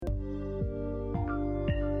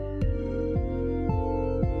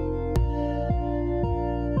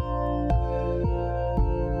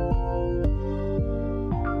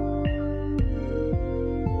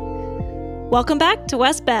Welcome back to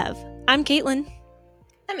West Bev. I'm Caitlin.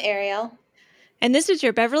 I'm Ariel. And this is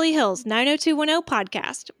your Beverly Hills 90210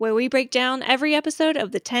 podcast, where we break down every episode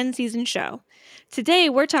of the 10-season show. Today,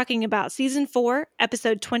 we're talking about Season 4,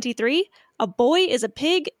 Episode 23, A Boy is a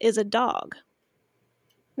Pig is a Dog.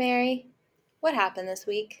 Mary, what happened this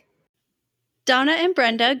week? Donna and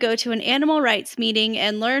Brenda go to an animal rights meeting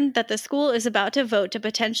and learn that the school is about to vote to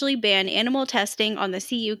potentially ban animal testing on the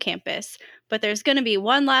CU campus. But there's going to be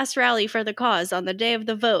one last rally for the cause on the day of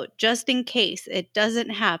the vote, just in case it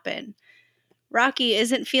doesn't happen. Rocky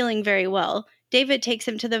isn't feeling very well. David takes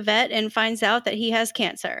him to the vet and finds out that he has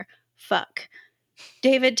cancer. Fuck.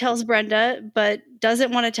 David tells Brenda, but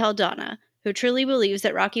doesn't want to tell Donna, who truly believes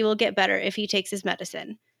that Rocky will get better if he takes his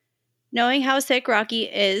medicine. Knowing how sick Rocky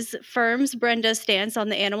is firms Brenda's stance on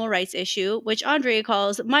the animal rights issue, which Andrea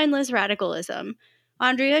calls mindless radicalism.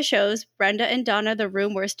 Andrea shows Brenda and Donna the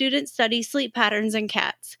room where students study sleep patterns in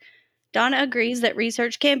cats. Donna agrees that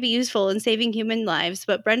research can be useful in saving human lives,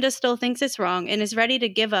 but Brenda still thinks it's wrong and is ready to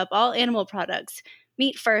give up all animal products.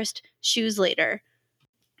 Meat first, shoes later.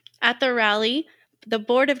 At the rally, the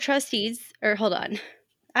board of trustees,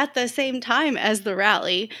 At the same time as the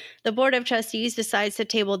rally, the Board of Trustees decides to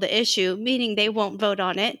table the issue, meaning they won't vote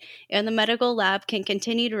on it, and the medical lab can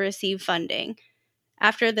continue to receive funding.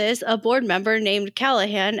 After this, a board member named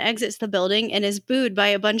Callahan exits the building and is booed by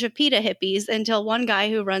a bunch of PETA hippies until one guy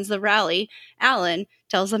who runs the rally, Alan,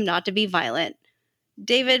 tells them not to be violent.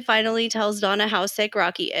 David finally tells Donna how sick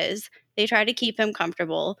Rocky is. They try to keep him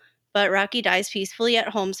comfortable, but Rocky dies peacefully at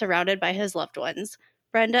home surrounded by his loved ones.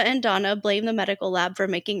 Brenda and Donna blame the medical lab for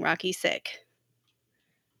making Rocky sick.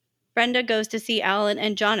 Brenda goes to see Alan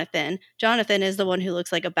and Jonathan. Jonathan is the one who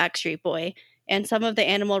looks like a Backstreet Boy, and some of the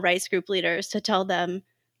animal rights group leaders to tell them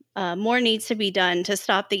more needs to be done to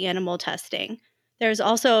stop the animal testing. There's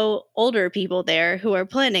also older people there who are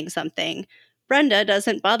planning something. Brenda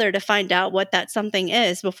doesn't bother to find out what that something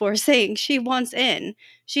is before saying she wants in.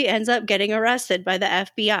 She ends up getting arrested by the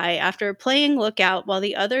FBI after playing lookout while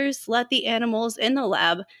the others let the animals in the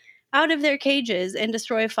lab out of their cages and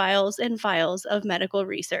destroy files and files of medical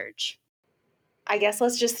research. I guess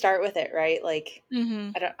let's just start with it, right?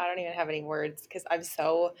 Mm-hmm. I don't even have any words because I'm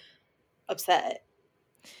so upset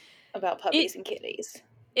about puppies and kitties.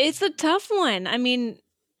 It's a tough one. I mean,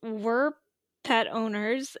 we're pet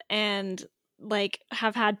owners and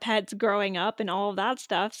have had pets growing up and all of that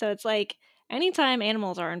stuff. So it's like anytime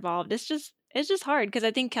animals are involved, it's just hard because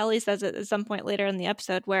I think Kelly says it at some point later in the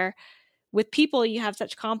episode where with people you have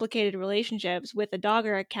such complicated relationships. With a dog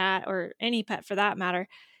or a cat or any pet for that matter,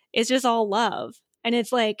 it's just all love. And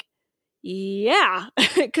it's like, yeah,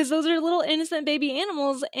 because those are little innocent baby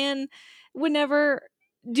animals and would never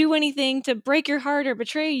do anything to break your heart or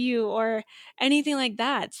betray you or anything like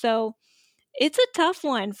that. So it's a tough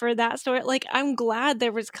one for that story. Like, I'm glad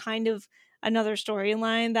there was kind of another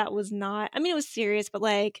storyline that was not, I mean, it was serious, but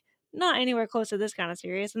not anywhere close to this kind of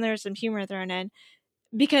serious. And there's some humor thrown in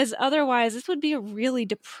because otherwise this would be a really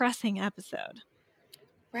depressing episode.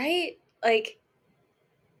 Right?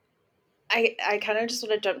 I kind of just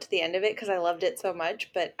want to jump to the end of it because I loved it so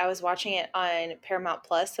much, but I was watching it on Paramount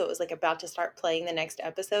Plus, so it was about to start playing the next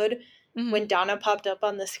episode when Donna popped up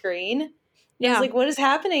on the screen. Yeah. I was like, what is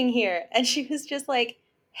happening here? And she was just like,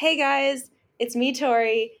 hey guys, it's me,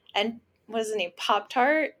 Tori, and what is his name?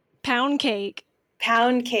 Pop-Tart? Pound Cake.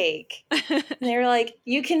 And they were like,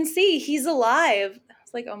 you can see he's alive. I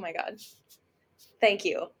was like, oh my God. Thank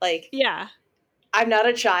you. Yeah. I'm not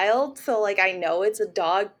a child, so I know it's a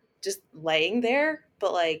dog just laying there,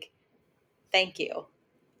 but thank you.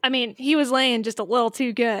 I mean, he was laying just a little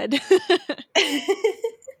too good.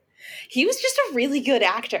 He was just a really good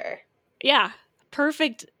actor. Yeah.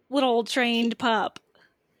 Perfect little trained pup.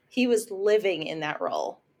 He was living in that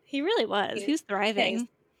role. He really was. He was thriving. Yeah,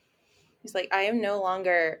 he's like, I am no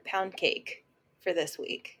longer Pound Cake for this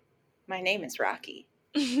week. My name is Rocky.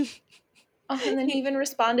 And then he even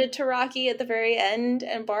responded to Rocky at the very end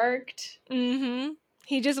and barked. Mm-hmm.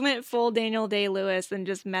 He just went full Daniel Day-Lewis and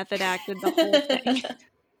just method acted the whole thing.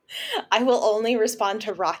 I will only respond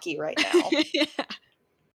to Rocky right now. Yeah.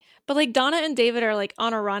 But Donna and David are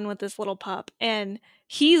on a run with this little pup and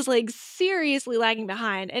he's seriously lagging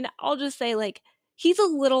behind. And I'll just say he's a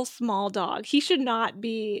little small dog. He should not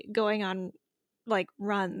be going on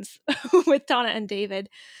runs with Donna and David.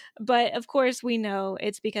 But of course we know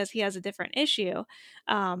it's because he has a different issue.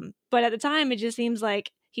 But at the time it just seems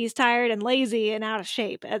like he's tired and lazy and out of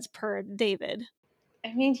shape as per David.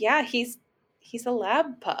 I mean, yeah, he's a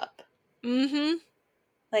lab pup. Mm-hmm.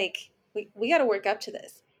 We got to work up to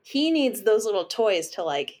this. He needs those little toys to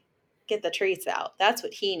get the treats out. That's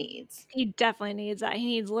what he needs. He definitely needs that.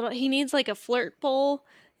 He needs like a flirt pole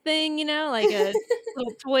thing, like a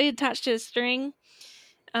little toy attached to a string.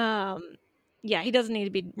 Yeah, he doesn't need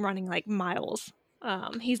to be running like miles.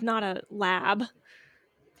 He's not a lab.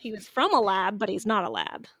 He was from a lab, but he's not a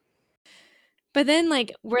lab. But then,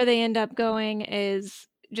 like, where they end up going is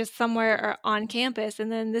just somewhere on campus. And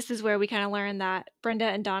then this is where we kind of learn that Brenda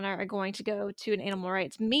and Donna are going to go to an animal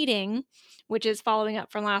rights meeting, which is following up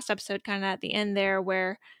from last episode, kind of at the end there,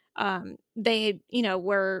 where they,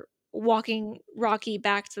 were walking Rocky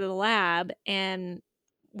back to the lab and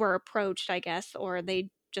were approached, I guess, or they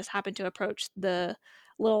just happened to approach the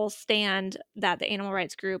little stand that the animal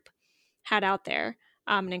rights group had out there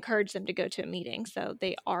and encouraged them to go to a meeting. So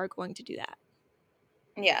they are going to do that.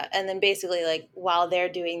 Yeah, and then basically, like, while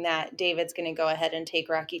they're doing that, David's going to go ahead and take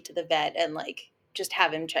Rocky to the vet and, like, just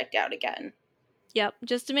have him checked out again. Yep,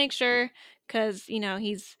 just to make sure, because,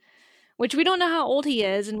 which we don't know how old he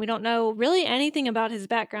is, and we don't know really anything about his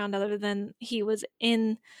background other than he was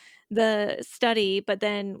in the study, but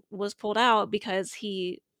then was pulled out because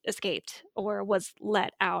he escaped or was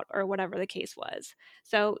let out or whatever the case was.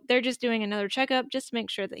 So they're just doing another checkup just to make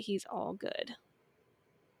sure that he's all good.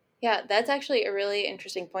 Yeah, that's actually a really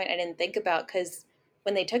interesting point I didn't think about, because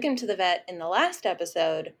when they took him to the vet in the last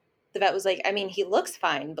episode, the vet was like, I mean, he looks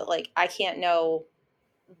fine, but, like, I can't know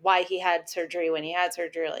why he had surgery when he had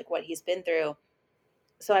surgery, like, what he's been through.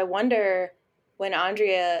 So I wonder, when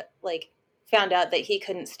Andrea, like, found out that he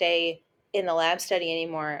couldn't stay in the lab study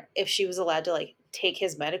anymore, if she was allowed to, like, take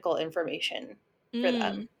his medical information for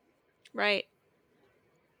them. Right.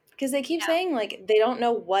 Because they keep saying, like, they don't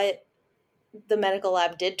know what the medical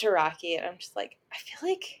lab did to Rocky, and I'm just like, I feel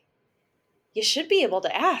like you should be able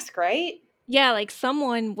to ask, right? Yeah, like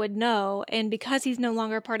someone would know, and because he's no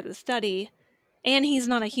longer part of the study and he's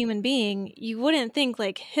not a human being, you wouldn't think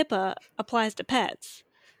like HIPAA applies to pets.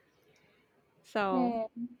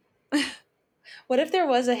 So what if there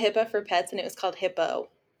was a HIPAA for pets and it was called Hippo?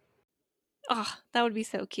 Oh, that would be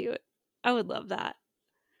so cute. I would love that.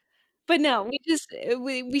 But no,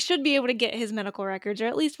 we should be able to get his medical records, or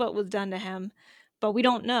at least what was done to him, but we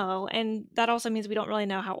don't know, and that also means we don't really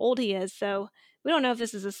know how old he is, so we don't know if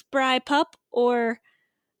this is a spry pup or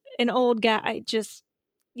an old guy just,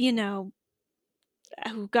 who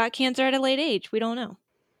got cancer at a late age. We don't know.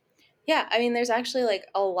 Yeah, I mean, there's actually, like,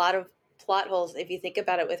 a lot of plot holes if you think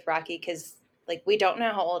about it with Rocky, because, like, we don't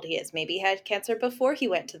know how old he is. Maybe he had cancer before he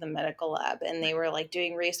went to the medical lab and they were, like,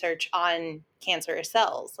 doing research on cancerous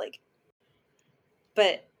cells. Like,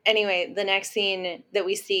 but anyway, the next scene that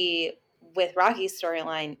we see with Rocky's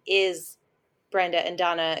storyline is Brenda and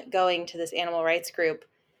Donna going to this animal rights group.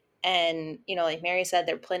 And, like Mary said,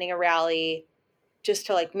 they're planning a rally just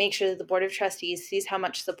to, like, make sure that the board of trustees sees how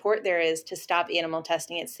much support there is to stop animal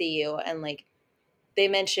testing at CU. And, like, they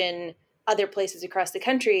mention other places across the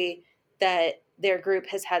country that their group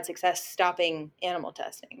has had success stopping animal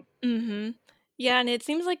testing. Mm-hmm. Yeah, and it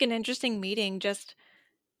seems like an interesting meeting, just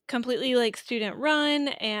completely like student run,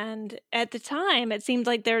 and at the time it seemed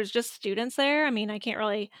like there's just students there. I mean, I can't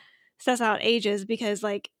really suss out ages because,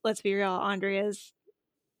 like, let's be real, Andrea's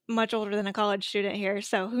much older than a college student here,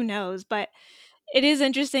 so who knows. But it is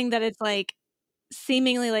interesting that it's like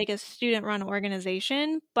seemingly like a student run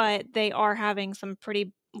organization, but they are having some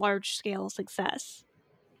pretty large scale success.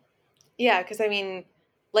 Yeah, because I mean,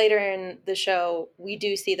 later in the show we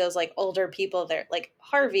do see those, like, older people there. Like,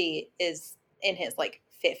 Harvey is in his, like,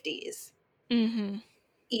 50s. Mm-hmm.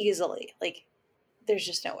 Easily. Like, there's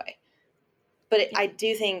just no way. But I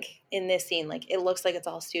do think in this scene, like, it looks like it's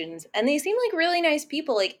all students. And they seem like really nice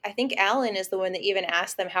people. Like, I think Alan is the one that even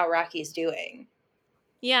asked them how Rocky's doing.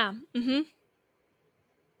 Yeah. Mm-hmm.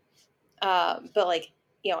 But, like,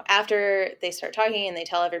 after they start talking and they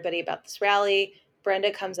tell everybody about this rally,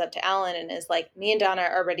 Brenda comes up to Alan and is like, me and Donna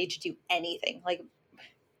are ready to do anything. Like,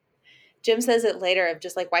 Jim says it later of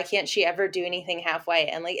just, like, why can't she ever do anything halfway?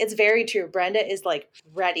 And, like, it's very true. Brenda is, like,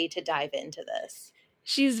 ready to dive into this.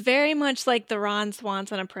 She's very much like the Ron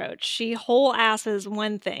Swanson approach. She whole asses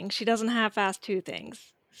one thing. She doesn't half-ass two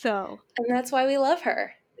things. So, and that's why we love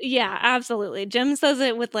her. Yeah, absolutely. Jim says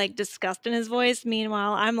it with, like, disgust in his voice.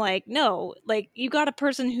 Meanwhile, I'm like, no, like, you got a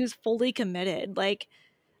person who's fully committed. Like,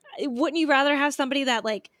 wouldn't you rather have somebody that,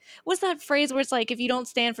 like, what's that phrase where it's like, if you don't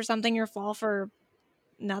stand for something, you'll fall for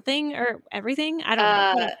nothing or everything? I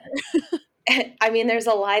don't know. I mean, there's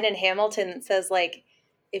a line in Hamilton that says, like,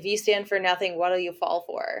 if you stand for nothing, what will you fall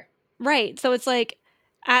for? Right. So it's like,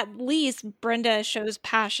 at least Brenda shows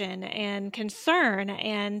passion and concern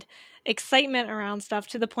and excitement around stuff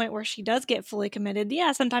to the point where she does get fully committed.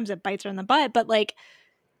 Yeah, sometimes it bites her in the butt, but, like,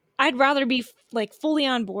 I'd rather be like fully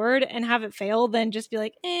on board and have it fail than just be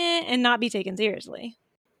like, and not be taken seriously.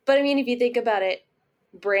 But I mean, if you think about it,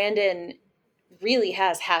 Brandon really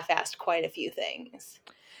has half-assed quite a few things.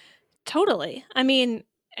 Totally. I mean,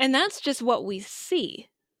 and that's just what we see,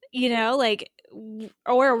 you know, like,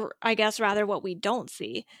 or I guess rather what we don't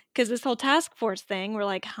see. Because this whole task force thing, we're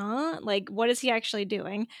like, huh? Like, what is he actually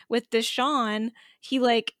doing? With Deshaun, he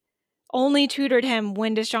like only tutored him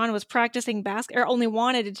when Deshaun was practicing or only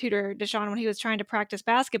wanted to tutor Deshaun when he was trying to practice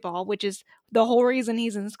basketball, which is the whole reason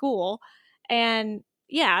he's in school. And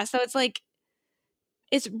yeah, so it's like,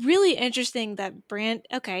 it's really interesting that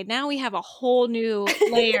okay, now we have a whole new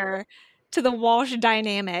layer to the Walsh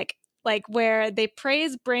dynamic, like where they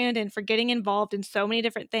praise Brandon for getting involved in so many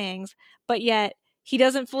different things, but yet he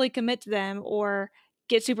doesn't fully commit to them or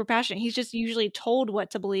get super passionate. He's just usually told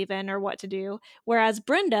what to believe in or what to do. Whereas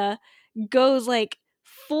Brenda goes like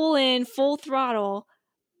full in, full throttle,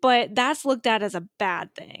 but that's looked at as a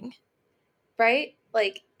bad thing. Right?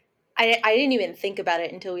 Like, I didn't even think about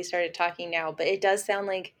it until we started talking now, but it does sound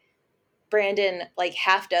like Brandon like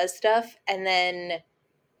half does stuff and then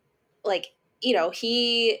like, you know,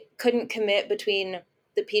 he couldn't commit between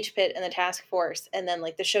the Peach Pit and the task force, and then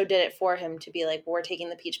like the show did it for him to be like, we're taking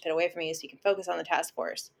the Peach Pit away from you so you can focus on the task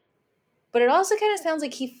force. But it also kind of sounds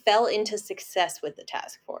like he fell into success with the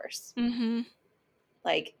task force. Mm-hmm.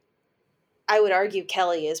 Like, I would argue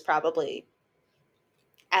Kelly is probably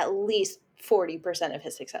at least 40% of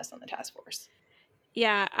his success on the task force.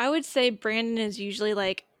 Yeah, I would say Brandon is usually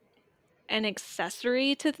like an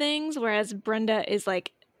accessory to things, whereas Brenda is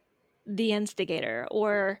like the instigator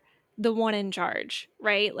or the one in charge,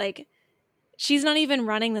 right? Like she's not even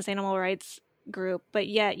running this animal rights group, but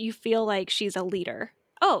yet you feel like she's a leader.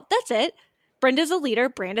 Oh, that's it. Brenda's a leader,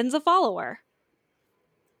 Brandon's a follower.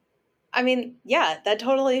 I mean, yeah, that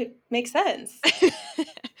totally makes sense.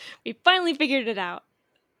 We finally figured it out.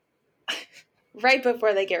 Right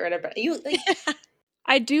before they get rid of Brenda.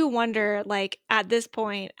 I do wonder, like, at this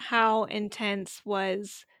point, how intense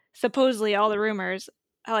was supposedly all the rumors,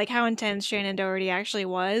 like, how intense Shannon Doherty actually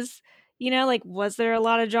was. You know, like, was there a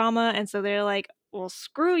lot of drama? And so they're like, well,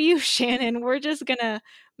 screw you, Shannon. We're just gonna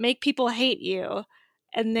make people hate you.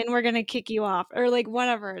 And then we're gonna kick you off. Or, like,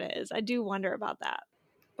 whatever it is. I do wonder about that.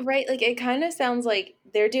 Right, like it kind of sounds like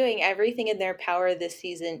they're doing everything in their power this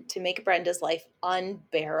season to make Brenda's life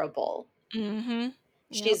unbearable. Mm-hmm. Yep.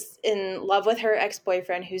 She's in love with her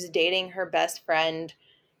ex-boyfriend who's dating her best friend.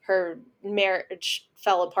 Her marriage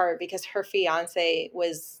fell apart because her fiance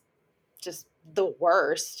was just the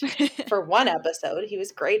worst for one episode. He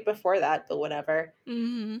was great before that, but whatever.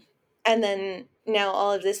 Mm-hmm. And then now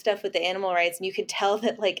all of this stuff with the animal rights, and you could tell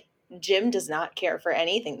that like Jim does not care for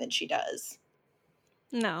anything that she does.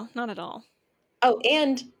 No, not at all. Oh,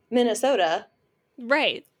 and Minnesota.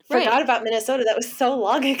 Right. Forgot about Minnesota. That was so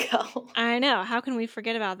long ago. I know. How can we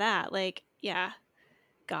forget about that? Like, yeah.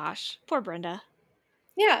 Gosh. Poor Brenda.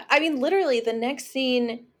 Yeah, I mean, literally, the next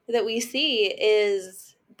scene that we see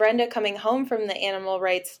is Brenda coming home from the animal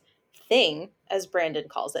rights thing, as Brandon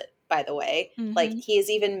calls it, by the way. Mm-hmm. Like, he is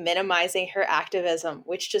even minimizing her activism,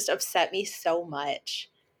 which just upset me so much.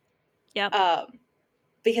 Yep.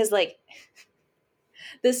 Because, like,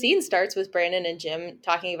 the scene starts with Brandon and Jim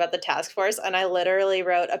talking about the task force, and I literally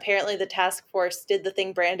wrote, apparently the task force did the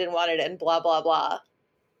thing Brandon wanted and blah, blah, blah.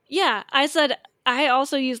 Yeah, I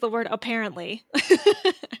also use the word apparently.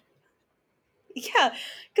 Yeah,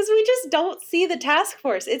 because we just don't see the task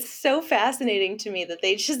force. It's so fascinating to me that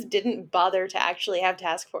they just didn't bother to actually have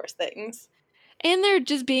task force things. And they're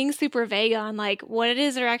just being super vague on like what it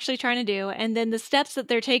is they're actually trying to do and then the steps that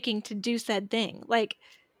they're taking to do said thing. Like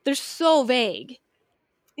they're so vague.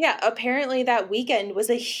 Yeah, apparently that weekend was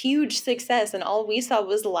a huge success and all we saw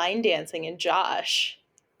was line dancing and Josh.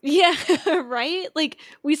 Yeah, right? Like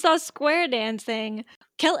we saw square dancing.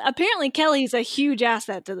 Apparently Kelly's a huge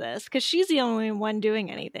asset to this because she's the only one doing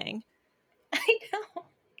anything. I know.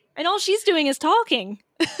 And all she's doing is talking.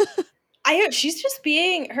 She's just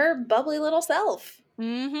being her bubbly little self.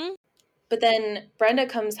 Mm-hmm. But then Brenda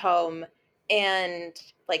comes home and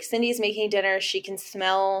like Cindy's making dinner. She can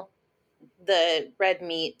smell the red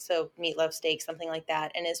meat, so meatloaf steak, something like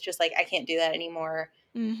that. And it's just like, I can't do that anymore.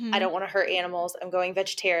 Mm-hmm. I don't want to hurt animals. I'm going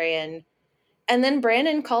vegetarian. And then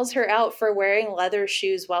Brandon calls her out for wearing leather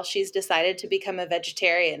shoes while she's decided to become a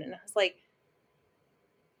vegetarian. And I was like,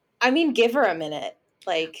 I mean, give her a minute.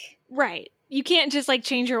 Like, right. You can't just like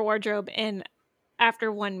change your wardrobe in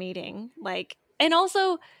after one meeting. Like, and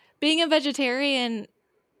also being a vegetarian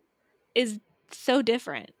is so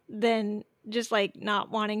different than just like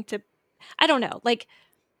not wanting to. I don't know. Like,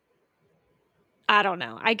 I don't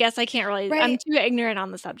know. I guess I can't really I'm Right. too ignorant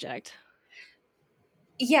on the subject.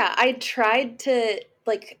 Yeah, I tried to,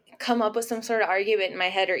 like, come up with some sort of argument in my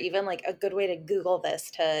head or even, like, a good way to Google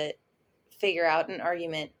this to figure out an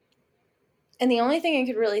argument. And the only thing I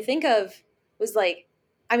could really think of was, like,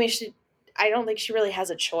 I mean, I don't think she really has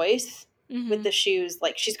a choice with Mhm. the shoes.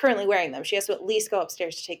 Like, she's currently wearing them. She has to at least go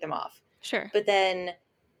upstairs to take them off. Sure. But then,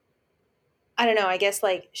 I don't know, I guess,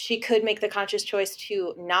 like, she could make the conscious choice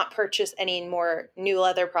to not purchase any more new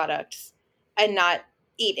leather products and not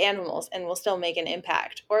eat animals and will still make an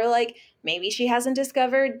impact. Or, like, maybe she hasn't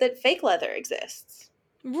discovered that fake leather exists.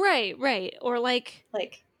 Right, right. Or like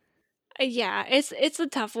Like, yeah, it's a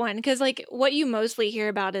tough one cuz like what you mostly hear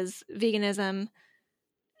about is veganism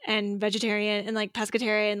and vegetarian and like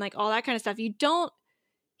pescatarian, like all that kind of stuff. You don't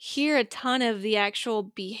hear a ton of the actual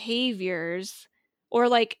behaviors or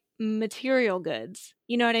like material goods.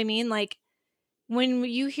 You know what I mean? Like when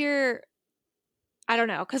you hear I don't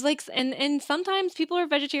know, cuz like and sometimes people are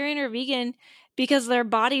vegetarian or vegan because their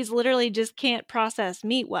bodies literally just can't process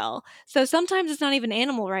meat well. So sometimes it's not even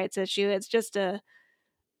animal rights issue, it's just a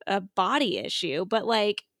body issue. But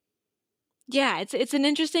like yeah, it's an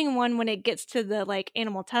interesting one when it gets to the like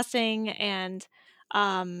animal testing and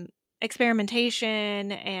um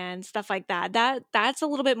experimentation and stuff like that. That's a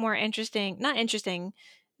little bit more interesting. Not interesting,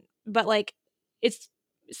 but like it's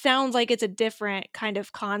sounds like it's a different kind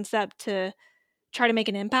of concept to try to make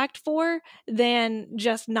an impact for than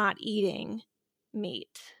just not eating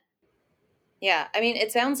meat. yeah, I mean,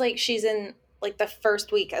 it sounds like she's in, like, the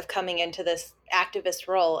first week of coming into this activist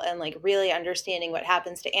role and, like, really understanding what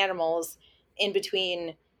happens to animals in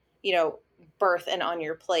between, you know, birth and on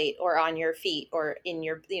your plate or on your feet or in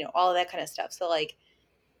your, all of that kind of stuff. So, like,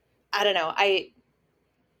 I don't know. I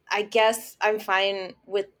guess I'm fine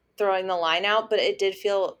with throwing the line out, but it did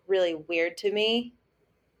feel really weird to me.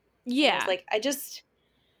 And I was Yeah. like,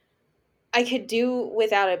 I could do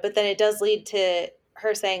without it, but then it does lead to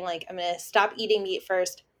her saying, like, I'm going to stop eating meat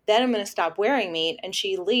first, then I'm going to stop wearing meat. And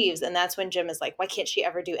she leaves. And that's when Jim is like, why can't she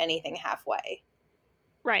ever do anything halfway?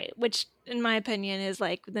 Right, which in my opinion is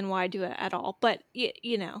like then why do it at all? But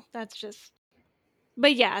you know, that's just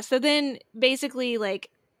but yeah, so then basically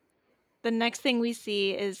like the next thing we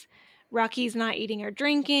see is Rocky's not eating or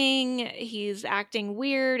drinking. He's acting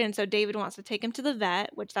weird, and so David wants to take him to the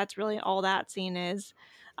vet, which that's really all that scene is.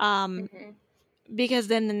 Um, Mm-hmm. because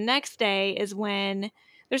then the next day is when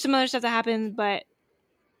there's some other stuff that happens, but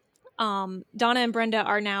Donna and Brenda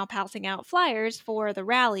are now passing out flyers for the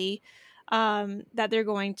rally that they're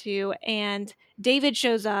going to, and David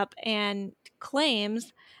shows up and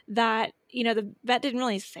claims that the vet didn't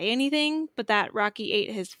really say anything, but that Rocky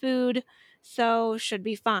ate his food, so should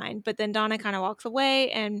be fine. But then Donna kind of walks away,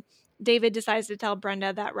 and David decides to tell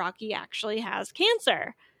Brenda that Rocky actually has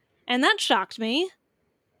cancer, and that shocked me.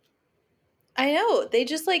 I know. They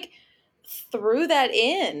just, like, threw that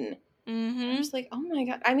in. I'm Mm-hmm. just like, oh my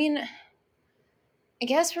God. I mean, I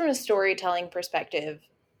guess from a storytelling perspective,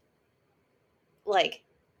 like,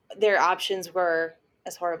 their options were,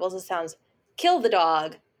 as horrible as it sounds, kill the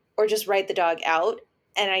dog or just write the dog out.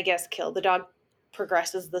 And I guess kill the dog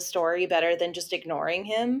progresses the story better than just ignoring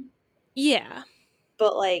him. Yeah.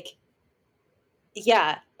 But, like,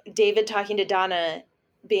 yeah, David talking to Donna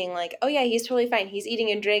being like, oh yeah, he's totally fine. He's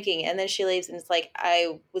eating and drinking. And then she leaves and it's like,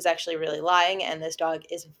 I was actually really lying and this dog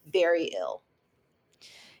is very ill.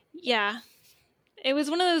 Yeah. It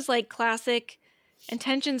was one of those like classic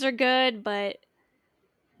intentions are good, but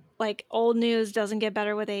like old news doesn't get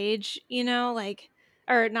better with age, like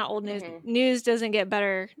or not old news. Mm-hmm. News doesn't get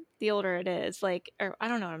better the older it is. Like or I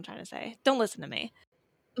don't know what I'm trying to say. Don't listen to me.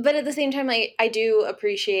 But at the same time, like, I do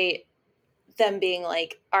appreciate them being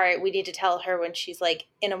like, all right, we need to tell her when she's, like,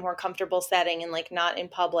 in a more comfortable setting and, like, not in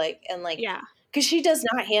public and, like, Yeah, because she does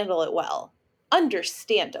not handle it well,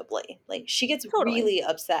 understandably. Like, she gets totally. really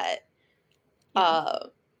upset. Yeah. Uh,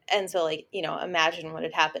 and so, like, imagine what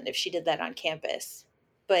had happened if she did that on campus.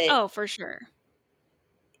 But, Oh, for sure.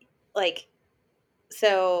 like,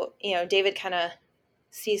 so, David kind of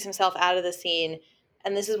sees himself out of the scene.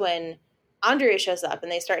 And this is when Andrea shows up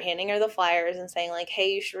and they start handing her the flyers and saying, like,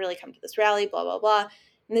 hey, you should really come to this rally, blah, blah, blah.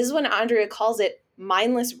 And this is when Andrea calls it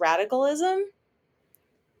mindless radicalism.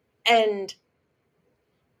 And,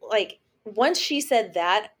 like, once she said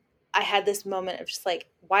that, I had this moment of just like,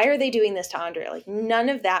 why are they doing this to Andrea? Like, none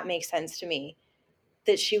of that makes sense to me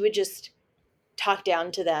that she would just talk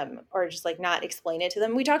down to them or just, like, not explain it to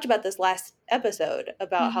them. We talked about this last episode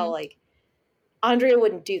about how, Hmm. like, Andrea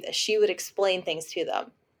wouldn't do this. She would explain things to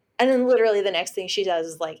them. And then literally the next thing she does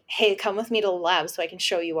is like, hey, come with me to the lab so I can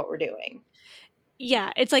show you what we're doing.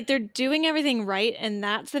 Yeah, it's like they're doing everything right in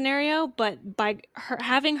that scenario, but by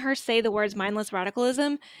having her say the words mindless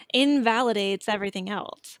radicalism invalidates everything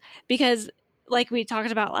else. Because, like we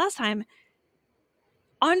talked about last time,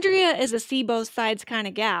 Andrea is a see both sides kind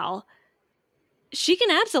of gal. She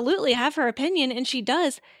can absolutely have her opinion, and she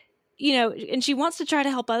does, and she wants to try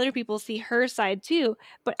to help other people see her side too.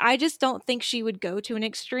 But I just don't think she would go to an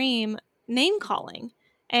extreme name calling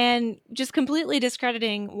and just completely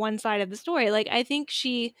discrediting one side of the story. Like, I think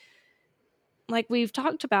she, like we've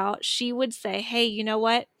talked about, she would say, hey, you know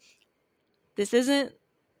what? This isn't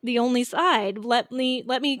the only side. Let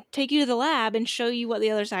me take you to the lab and show you what the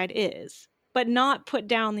other side is, but not put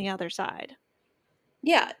down the other side.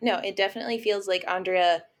 Yeah, no, it definitely feels like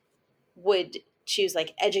Andrea would choose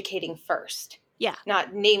like educating first. Yeah.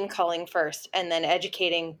 Not name calling first and then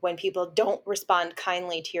educating when people don't respond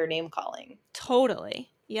kindly to your name calling. Totally.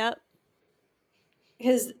 Yep.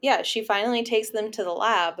 Because, yeah, she finally takes them to the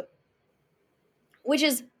lab, which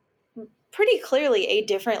is pretty clearly a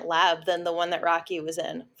different lab than the one that Rocky was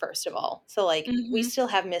in, first of all. So, like, we still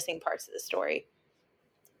have missing parts of the story.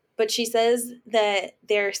 But she says that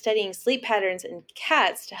they're studying sleep patterns in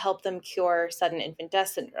cats to help them cure sudden infant death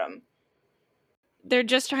syndrome. They're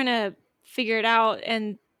just trying to figure it out,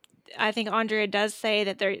 and I think Andrea does say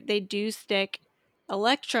that they do stick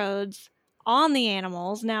electrodes on the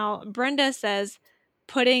animals. Now, Brenda says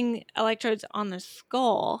putting electrodes on the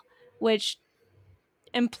skull, which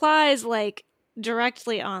implies like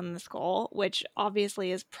directly on the skull, which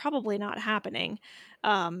obviously is probably not happening,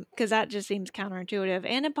 because that just seems counterintuitive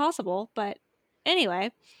and impossible. But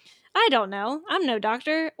anyway, I don't know. I'm no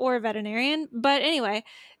doctor or veterinarian, but anyway,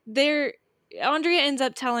 there Andrea ends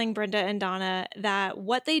up telling Brenda and Donna that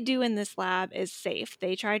what they do in this lab is safe.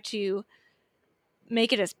 They try to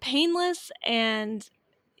make it as painless and,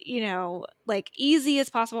 like easy as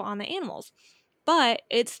possible on the animals. But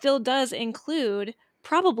it still does include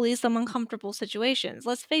probably some uncomfortable situations.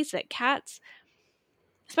 Let's face it, cats,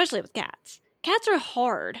 especially with cats are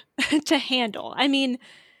hard to handle. I mean,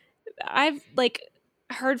 I've like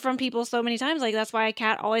heard from people so many times, like that's why a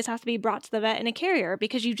cat always has to be brought to the vet in a carrier,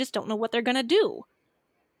 because you just don't know what they're gonna do.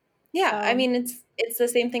 Yeah, I So mean, it's the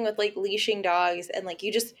same thing with like leashing dogs, and like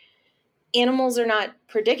you just, animals are not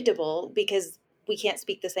predictable because we can't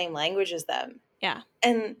speak the same language as them. yeah.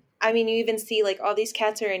 And I mean, you even see like all these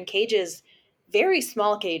cats are in cages, very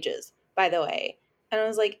small cages, by the way. And I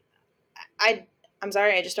was like, I'm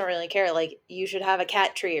sorry, I just don't really care. Like, you should have a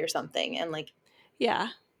cat tree or something and like Yeah.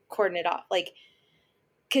 cordon it off. Like,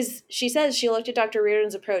 because she says she looked at Dr.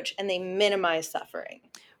 Reardon's approach and they minimize suffering,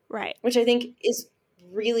 Right. which I think is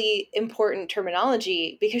really important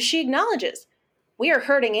terminology because she acknowledges we are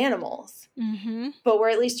hurting animals, but we're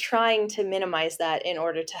at least trying to minimize that in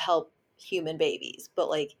order to help human babies. But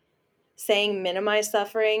like saying minimize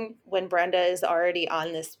suffering when Brenda is already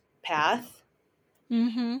on this path,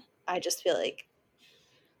 I just feel like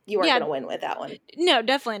you aren't Yeah. going to win with that one. No,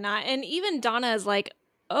 definitely not. And even Donna is like,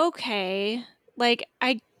 okay, like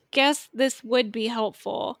I guess this would be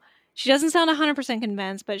helpful. She doesn't sound 100%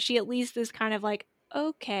 convinced, but she at least is kind of like,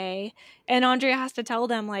 okay. And Andrea has to tell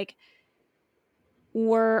them like,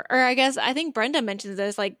 or I guess I think Brenda mentions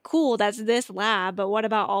this, like, cool, that's this lab, but what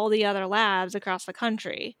about all the other labs across the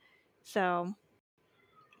country? So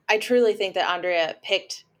I truly think that Andrea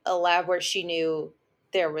picked a lab where she knew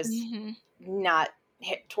there was not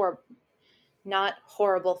not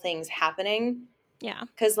horrible things happening. Yeah.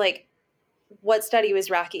 Because like, what study was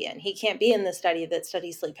Rocky in? He can't be in the study that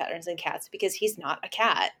studies sleep patterns in cats because he's not a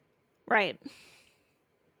cat. Right.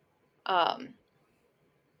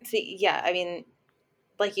 See, yeah, I mean,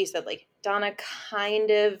 like you said, like Donna kind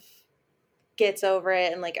of gets over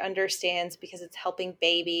it and like understands because it's helping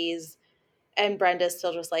babies, and Brenda's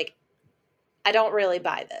still just like, I don't really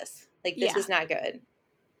buy this. Like, this is not good.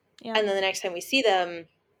 Yeah. And then the next time we see them,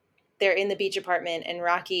 they're in the beach apartment and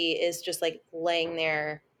Rocky is just like laying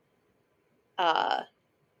there,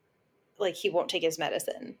 like he won't take his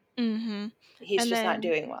medicine. He's just not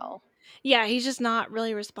doing well. Yeah, he's just not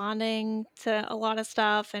really responding to a lot of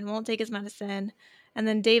stuff and won't take his medicine. And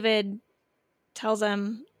then David tells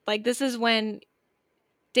him, like, this is when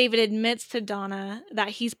David admits to Donna that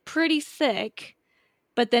he's pretty sick,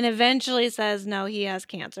 but then eventually says, no, he has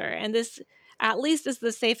cancer. And this, at least, is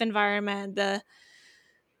the safe environment, the,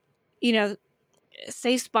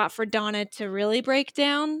 safe spot for Donna to really break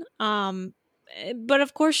down. But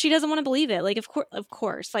of course, she doesn't want to believe it. Like, of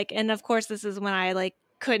course. Like, and of course, this is when I, like,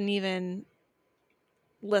 couldn't even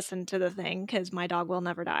listen to the thing because my dog will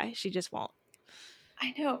never die. She just won't.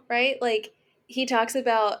 I know, right? Like, he talks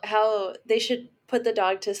about how they should put the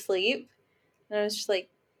dog to sleep. And I was just like,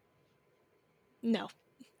 No.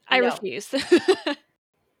 I refuse.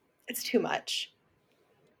 It's too much.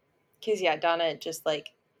 Because, yeah, Donna just, like,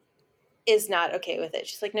 is not okay with it.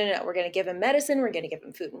 She's like, no, we're going to give him medicine. We're going to give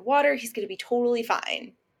him food and water. He's going to be totally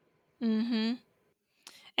fine. Mm-hmm.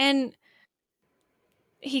 And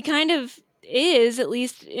he kind of is, at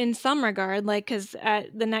least in some regard, like, because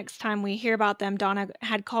the next time we hear about them, Donna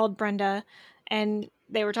had called Brenda, and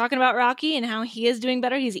they were talking about Rocky and how he is doing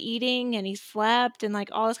better. He's eating and he slept and, like,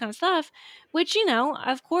 all this kind of stuff, which, you know,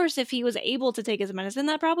 of course, if he was able to take his medicine,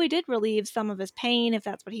 that probably did relieve some of his pain, if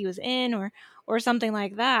that's what he was in, or something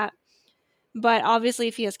like that. But obviously,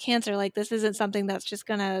 if he has cancer, like, this isn't something that's just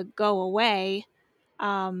gonna go away,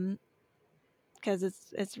 because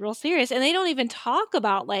it's real serious. And they don't even talk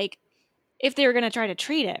about, like, if they were gonna try to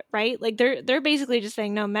treat it, right? Like, they're basically just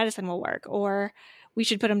saying no, medicine will work, or we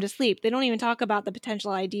should put him to sleep. They don't even talk about the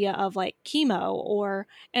potential idea of, like, chemo or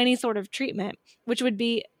any sort of treatment, which would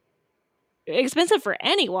be expensive for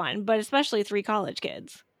anyone, but especially 3 college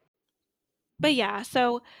kids. But yeah,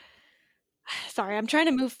 so sorry, I'm trying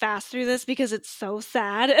to move fast through this because it's so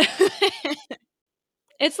sad.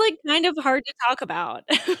 It's, like, kind of hard to talk about.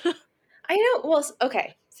 I know. Well,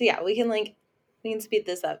 okay. So yeah, we can speed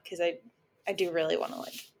this up because I do really want to,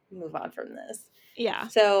 like, move on from this. Yeah.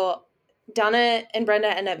 So Donna and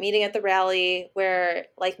Brenda end up meeting at the rally where,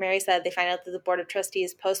 like Mary said, they find out that the Board of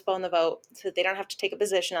Trustees postponed the vote so that they don't have to take a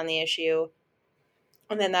position on the issue.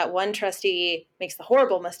 And then that one trustee makes the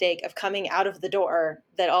horrible mistake of coming out of the door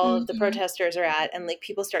that all of the protesters are at, and, like,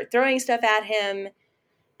 people start throwing stuff at him.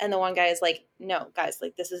 And the one guy is like, no, guys,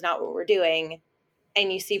 like, this is not what we're doing.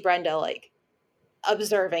 And you see Brenda, like,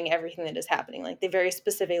 observing everything that is happening. Like, they very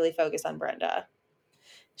specifically focus on Brenda.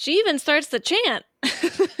 She even starts the chant.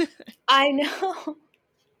 I know.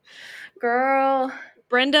 Girl.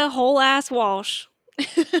 Brenda whole ass Walsh.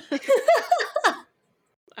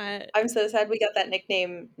 I'm so sad we got that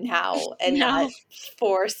nickname now and not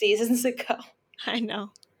 4 seasons ago. I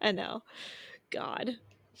know. God.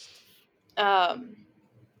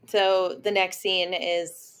 So the next scene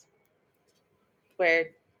is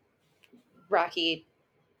where Rocky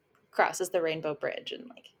crosses the Rainbow Bridge and,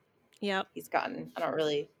 like, yep, he's gone. I don't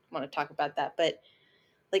really want to talk about that, but,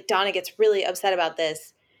 like, Donna gets really upset about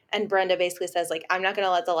this, and Brenda basically says, like, I'm not going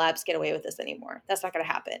to let the labs get away with this anymore. That's not going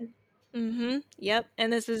to happen. Yep.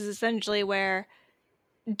 And this is essentially where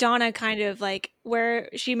Donna kind of, like, where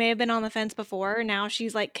she may have been on the fence before, now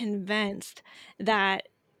she's, like, convinced that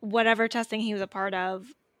whatever testing he was a part of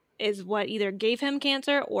is what either gave him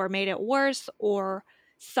cancer or made it worse or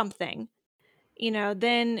something. You know,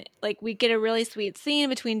 then, like, we get a really sweet scene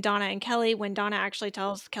between Donna and Kelly when Donna actually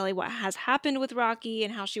tells Kelly what has happened with Rocky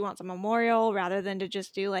and how she wants a memorial rather than to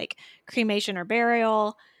just do, like, cremation or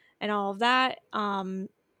burial and all of that.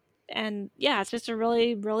 And yeah, it's just a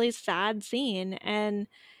really, really sad scene. And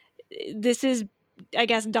this is, I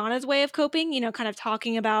guess, Donna's way of coping, you know, kind of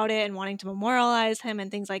talking about it and wanting to memorialize him and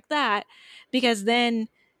things like that, because then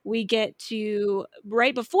we get to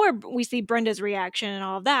right before we see Brenda's reaction and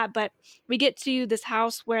all of that, but we get to this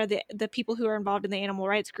house where the people who are involved in the animal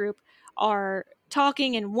rights group are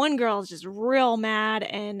talking, and one girl is just real mad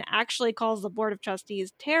and actually calls the Board of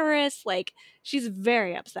Trustees terrorists. Like, she's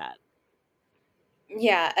very upset.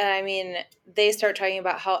 Yeah, and I mean, they start talking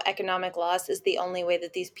about how economic loss is the only way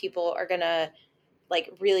that these people are gonna, like,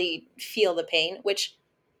 really feel the pain, which,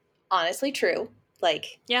 honestly, true.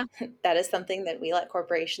 Like, yeah, that is something that we let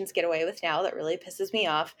corporations get away with now that really pisses me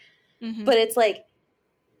off. Mm-hmm. But it's, like,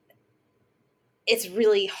 it's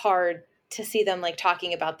really hard to see them, like,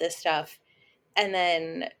 talking about this stuff and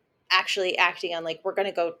then actually acting on, like, we're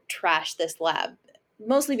gonna go trash this lab.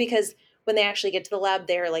 Mostly because when they actually get to the lab,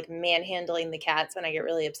 they're, like, manhandling the cats, and I get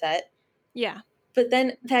really upset. Yeah. But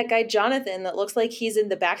then that guy Jonathan that looks like he's in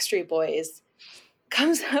the Backstreet Boys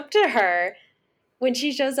comes up to her when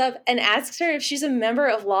she shows up and asks her if she's a member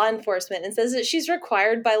of law enforcement and says that she's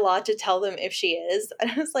required by law to tell them if she is.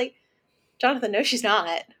 And I was like, Jonathan, no, she's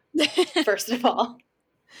not, first of all.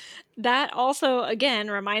 That also,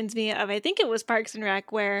 again, reminds me of, I think it was Parks and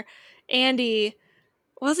Rec, where Andy,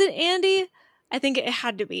 was it Andy? I think it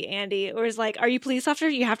had to be Andy. It was like, are you police officer?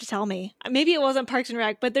 You have to tell me. Maybe it wasn't Parks and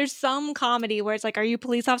Rec, but there's some comedy where it's like, are you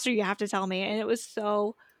police officer? You have to tell me. And it was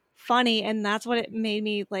so funny. And that's what it made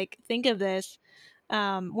me, like, think of this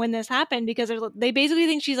when this happened, because they basically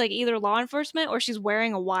think she's, like, either law enforcement or she's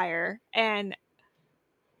wearing a wire. And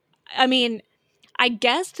I mean, I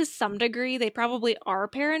guess to some degree they probably are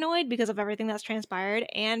paranoid because of everything that's transpired,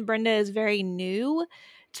 and Brenda is very new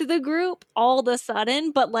to the group all of a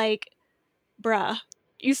sudden, but, like, bruh,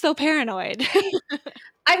 you so paranoid.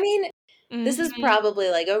 I mean, this is probably,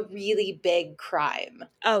 like, a really big crime.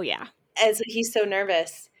 Oh, yeah. as he's so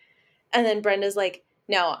nervous. And then Brenda's like,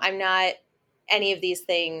 no, I'm not any of these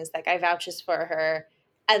things. Like, I vouches for her.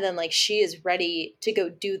 And then, like, she is ready to go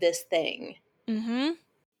do this thing. Mm-hmm.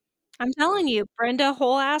 I'm telling you, Brenda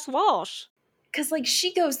whole ass Walsh. Because, like,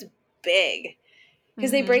 she goes big.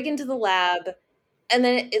 Because they break into the lab. And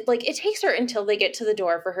then, it takes her until they get to the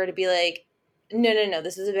door for her to be like, no,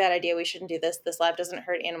 this is a bad idea. We shouldn't do this. This lab doesn't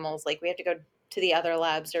hurt animals. Like, we have to go to the other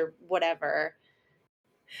labs or whatever.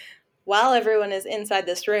 While everyone is inside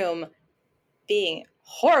this room being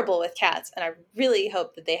horrible with cats, and I really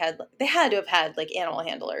hope that they had to have had like animal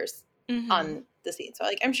handlers on the scene. So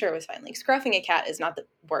like I'm sure it was fine. Like scruffing a cat is not the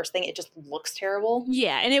worst thing. It just looks terrible.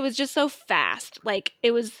 Yeah, and it was just so fast. Like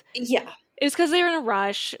it was because they were in a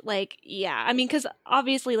rush. Like, yeah. I mean, because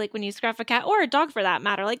obviously, like, when you scruff a cat, or a dog for that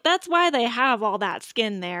matter, like, that's why they have all that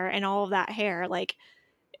skin there and all of that hair. Like,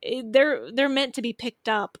 they're meant to be picked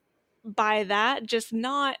up by that, just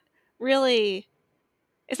not really...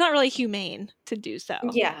 It's not really humane to do so.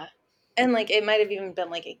 Yeah. And, like, it might have even been,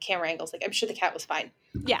 like, at camera angles. Like, I'm sure the cat was fine.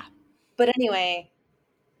 Yeah. But anyway,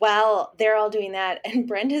 while they're all doing that, and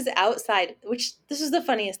Brenda's outside, which this is the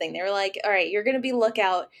funniest thing. They were like, all right, you're going to be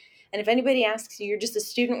lookout. And if anybody asks you, you're just a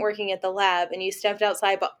student working at the lab and you stepped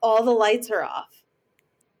outside, but all the lights are off.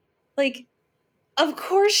 Like, of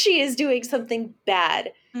course she is doing something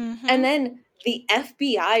bad. Mm-hmm. And then the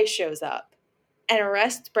FBI shows up and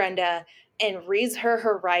arrests Brenda and reads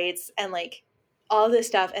her rights and, like, all this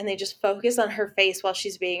stuff. And they just focus on her face while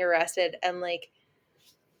she's being arrested. And, like,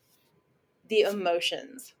 the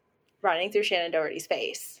emotions running through Shannen Doherty's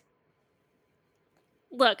face.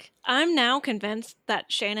 Look, I'm now convinced that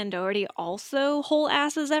Shannen Doherty also whole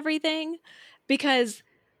asses everything, because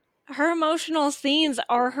her emotional scenes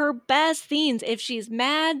are her best scenes. If she's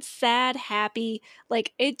mad, sad, happy,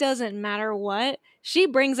 like, it doesn't matter what, she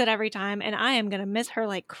brings it every time, and I am gonna miss her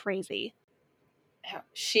like crazy.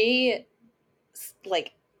 She,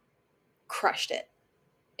 like, crushed it.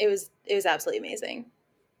 It was absolutely amazing.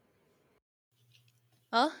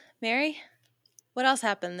 Well, Mary, what else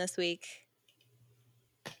happened this week?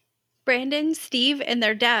 Brandon, Steve, and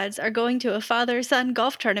their dads are going to a father-son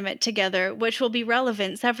golf tournament together, which will be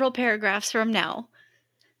relevant several paragraphs from now.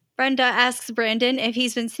 Brenda asks Brandon if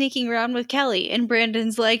he's been sneaking around with Kelly, and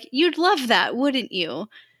Brandon's like, "You'd love that, wouldn't you?"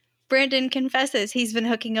 Brandon confesses he's been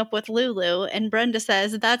hooking up with Lulu, and Brenda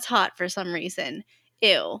says that's hot for some reason.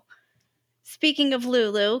 Ew. Speaking of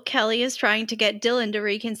Lulu, Kelly is trying to get Dylan to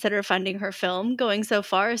reconsider funding her film, going so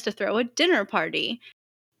far as to throw a dinner party.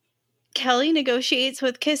 Kelly negotiates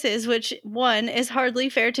with kisses, which, 1, is hardly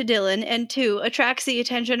fair to Dylan, and 2, attracts the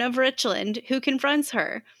attention of Richland, who confronts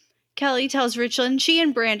her. Kelly tells Richland she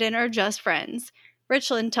and Brandon are just friends.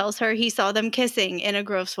 Richland tells her he saw them kissing in a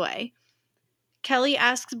gross way. Kelly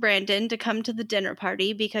asks Brandon to come to the dinner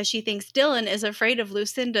party because she thinks Dylan is afraid of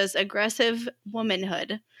Lucinda's aggressive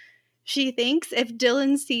womanhood. She thinks if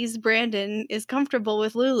Dylan sees Brandon is comfortable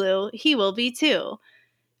with Lulu, he will be too.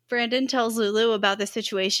 Brandon tells Lulu about the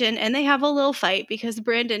situation, and they have a little fight because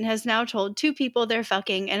Brandon has now told 2 people they're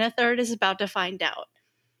fucking, and a third is about to find out.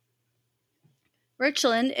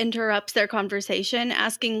 Richland interrupts their conversation,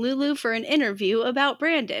 asking Lulu for an interview about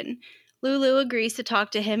Brandon. Lulu agrees to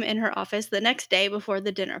talk to him in her office the next day before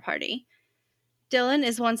the dinner party. Dylan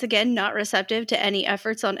is once again not receptive to any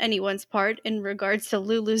efforts on anyone's part in regards to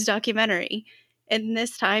Lulu's documentary, and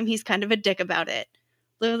this time he's kind of a dick about it.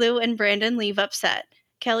 Lulu and Brandon leave upset.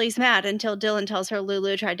 Kelly's mad until Dylan tells her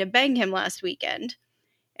Lulu tried to bang him last weekend.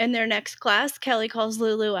 In their next class, Kelly calls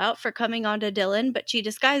Lulu out for coming on to Dylan, but she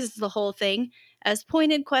disguises the whole thing as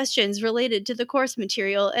pointed questions related to the course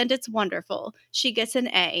material, and it's wonderful. She gets an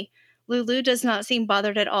A. Lulu does not seem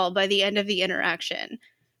bothered at all by the end of the interaction.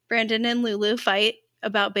 Brandon and Lulu fight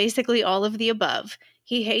about basically all of the above.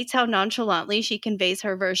 He hates how nonchalantly she conveys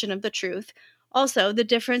her version of the truth. Also, the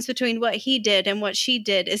difference between what he did and what she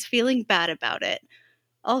did is feeling bad about it.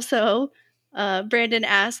 Also, Brandon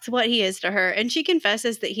asks what he is to her, and she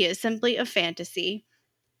confesses that he is simply a fantasy.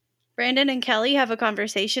 Brandon and Kelly have a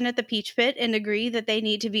conversation at the Peach Pit and agree that they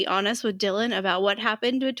need to be honest with Dylan about what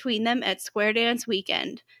happened between them at Square Dance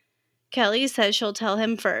weekend. Kelly says she'll tell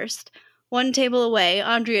him first. One table away,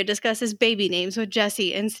 Andrea discusses baby names with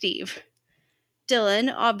Jesse and Steve.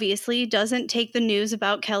 Dylan, obviously, doesn't take the news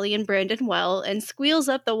about Kelly and Brandon well and squeals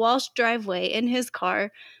up the Walsh driveway in his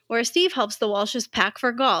car, where Steve helps the Walshes pack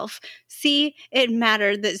for golf. See, it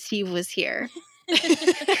mattered that Steve was here.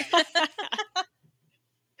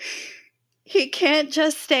 He can't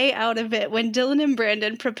just stay out of it when Dylan and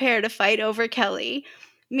Brandon prepare to fight over Kelly.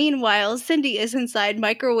 Meanwhile, Cindy is inside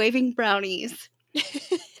microwaving brownies.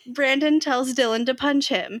 Brandon tells Dylan to punch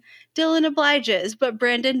him. Dylan obliges, but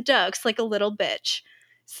Brandon ducks like a little bitch.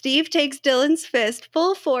 Steve takes Dylan's fist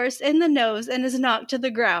full force in the nose and is knocked to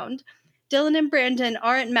the ground. Dylan and Brandon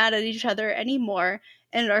aren't mad at each other anymore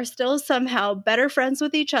and are still somehow better friends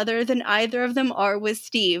with each other than either of them are with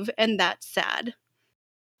Steve, and that's sad.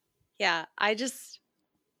 Yeah,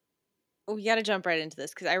 we got to jump right into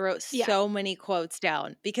this because I wrote so many quotes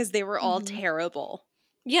down because they were all terrible.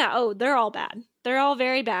 Yeah, they're all bad. They're all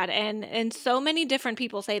very bad, and so many different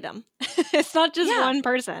people say them. It's not just one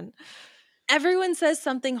person. Everyone says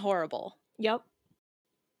something horrible. Yep.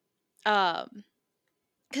 Because,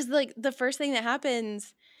 like, the first thing that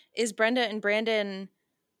happens is Brenda and Brandon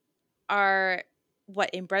are,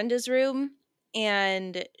 in Brenda's room,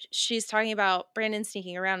 and she's talking about Brandon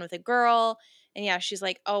sneaking around with a girl, and yeah, she's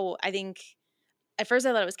like, oh, I think, at first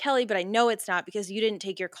I thought it was Kelly, but I know it's not because you didn't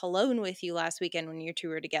take your cologne with you last weekend when you two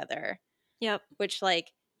were together. Yep. Which,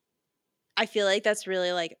 like, I feel like that's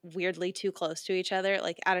really, like, weirdly too close to each other.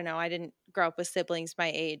 Like, I don't know, I didn't grow up with siblings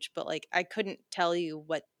my age, but, like, I couldn't tell you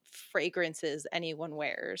what fragrances anyone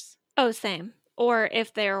wears. Oh, same. Or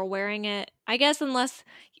if they're wearing it, I guess, unless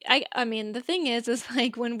I mean, the thing is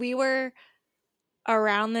like when we were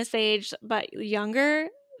around this age but younger,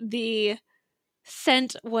 the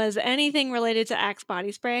scent was anything related to Axe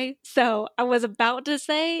body spray. So I was about to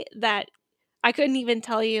say that I couldn't even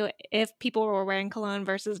tell you if people were wearing cologne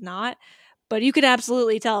versus not, but you could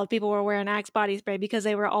absolutely tell if people were wearing Axe body spray because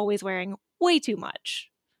they were always wearing way too much.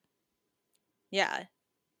 Yeah.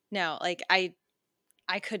 No, like,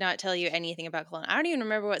 I could not tell you anything about cologne. I don't even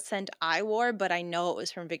remember what scent I wore, but I know it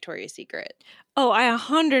was from Victoria's Secret. Oh, I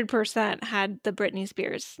 100% had the Britney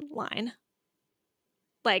Spears line.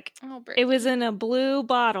 Like, it was in a blue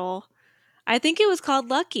bottle. I think it was called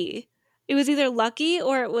Lucky. It was either Lucky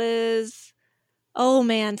or it was, oh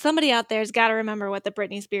man, somebody out there's got to remember what the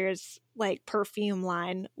Britney Spears, like, perfume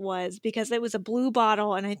line was because it was a blue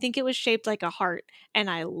bottle and I think it was shaped like a heart and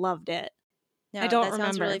I loved it. No, I don't that remember.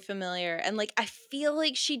 Sounds really familiar. And, like, I feel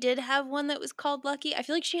like she did have one that was called Lucky. I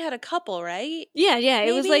feel like she had a couple, right? Yeah, Maybe?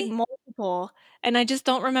 it was, like, multiple, and I just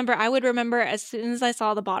don't remember. I would remember as soon as I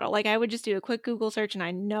saw the bottle. Like, I would just do a quick Google search, and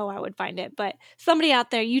I know I would find it, but somebody out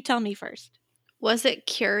there, you tell me first. Was it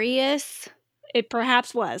Curious? It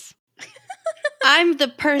perhaps was. I'm the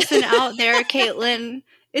person out there, Caitlin.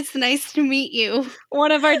 It's nice to meet you.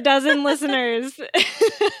 One of our dozen listeners,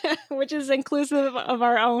 which is inclusive of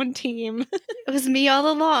our own team. It was me all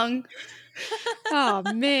along. Oh,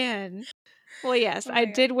 man. Well, yes, I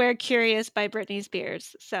did wear Curious by Britney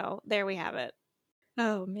Spears, so there we have it.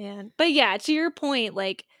 Oh, man. But yeah, to your point,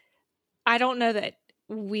 like, I don't know that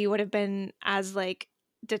we would have been as, like,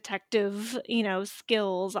 detective,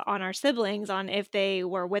 skills on our siblings on if they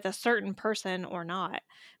were with a certain person or not.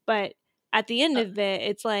 But at the end of it,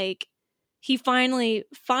 it's like he finally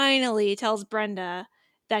tells Brenda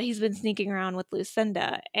that he's been sneaking around with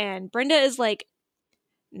Lucinda. And Brenda is, like,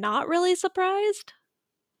 not really surprised.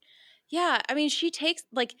 Yeah, I mean, she takes,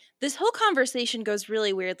 like, this whole conversation goes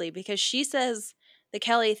really weirdly because she says the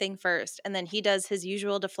Kelly thing first, and then he does his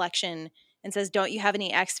usual deflection and says, don't you have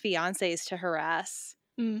any ex-fiancés to harass?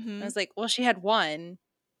 Mm-hmm. I was like, well, she had one,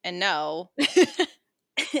 and no.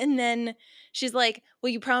 And then she's like,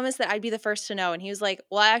 well, you promised that I'd be the first to know. And he was like,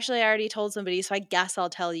 well, actually, I already told somebody, so I guess I'll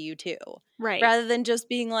tell you too. Right. Rather than just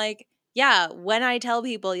being like, yeah, when I tell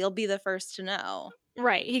people, you'll be the first to know.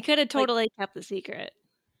 Right. He could have totally kept the secret.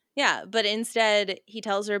 Yeah, but instead he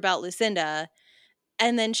tells her about Lucinda,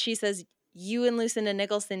 and then she says, you and Lucinda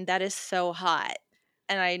Nicholson, that is so hot.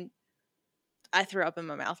 And I threw up in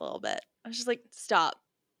my mouth a little bit. I was just like, stop.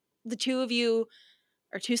 The two of you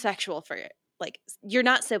are too sexual for it. Like, you're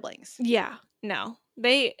not siblings. Yeah. No.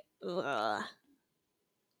 No,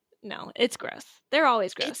 it's gross. They're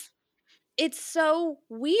always gross. It's so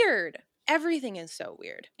weird. Everything is so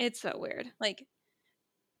weird. It's so weird. Like,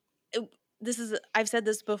 I've said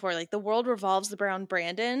this before, like, the world revolves around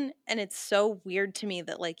Brandon, and it's so weird to me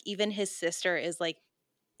that, like, even his sister is, like,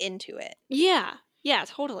 into it. Yeah. Yeah,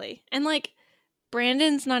 totally. And, like,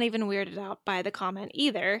 Brandon's not even weirded out by the comment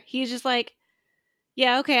either. He's just like,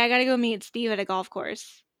 yeah, okay, I gotta go meet Steve at a golf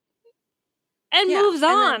course. And moves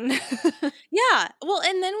on. Yeah. Well,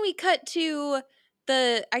 and then we cut to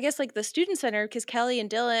the student center because Kelly and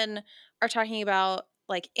Dylan are talking about,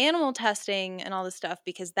 like, animal testing and all this stuff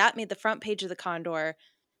because that made the front page of the Condor.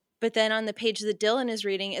 But then on the page that Dylan is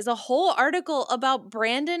reading is a whole article about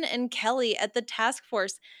Brandon and Kelly at the task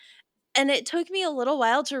force. And it took me a little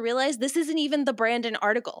while to realize this isn't even the Brandon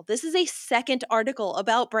article. This is a second article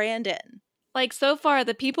about Brandon. Like, so far,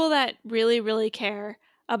 the people that really, really care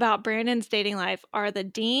about Brandon's dating life are the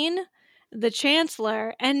dean the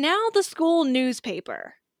chancellor, and now the school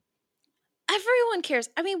newspaper. Everyone cares.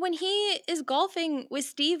 I mean, when he is golfing with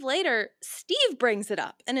Steve later, Steve brings it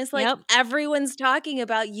up and is like, Yep. everyone's talking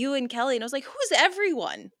about you and Kelly. And I was like, who's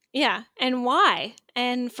everyone? Yeah, and why?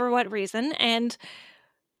 And for what reason? And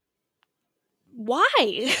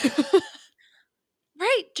why?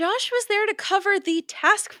 Right. Josh was there to cover the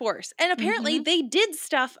task force. And apparently they did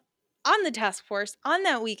stuff on the task force on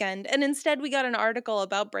that weekend. And instead we got an article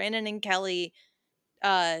about Brandon and Kelly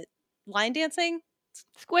line dancing.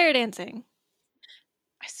 Square dancing.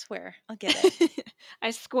 I swear. I'll get it.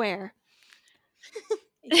 I swear.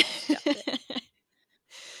 Yeah, stop it.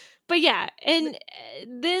 But yeah, and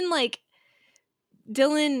then like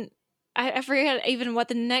Dylan, I forget even what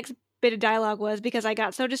the next bit of dialogue was because I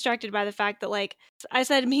got so distracted by the fact that, like, I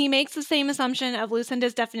said he makes the same assumption of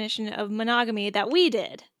Lucinda's definition of monogamy that we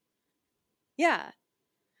did. Yeah.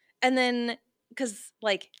 And then, because,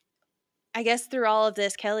 like, I guess through all of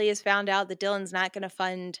this, Kelly has found out that Dylan's not going to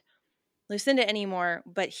fund Lucinda anymore,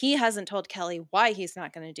 but he hasn't told Kelly why he's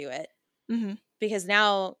not going to do it. Mm-hmm. Because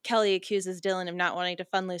now Kelly accuses Dylan of not wanting to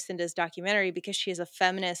fund Lucinda's documentary because she is a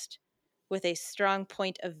feminist with a strong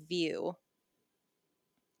point of view.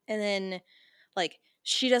 And then, like,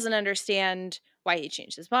 she doesn't understand why he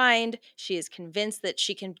changed his mind. She is convinced that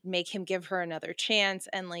she can make him give her another chance.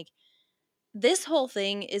 And, like, this whole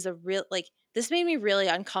thing is a real, like, this made me really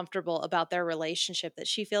uncomfortable about their relationship, that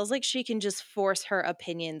she feels like she can just force her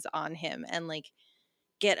opinions on him and, like,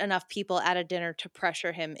 get enough people at a dinner to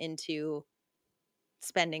pressure him into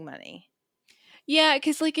spending money. Yeah,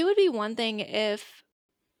 because, like, it would be one thing if,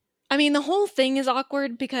 I mean, the whole thing is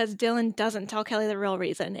awkward because Dylan doesn't tell Kelly the real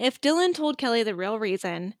reason. If Dylan told Kelly the real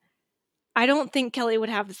reason, I don't think Kelly would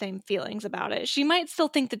have the same feelings about it. She might still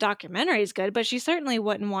think the documentary is good, but she certainly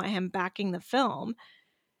wouldn't want him backing the film.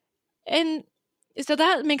 And so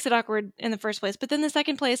that makes it awkward in the first place. But then the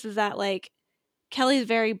second place is that, like, Kelly's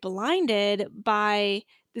very blinded by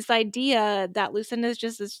this idea that Lucinda's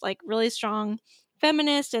just this, like, really strong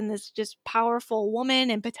feminist and this just powerful woman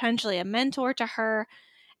and potentially a mentor to her.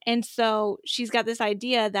 And so she's got this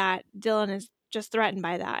idea that Dylan is just threatened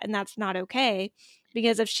by that, and that's not okay,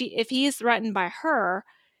 because if he is threatened by her,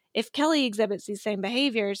 if Kelly exhibits these same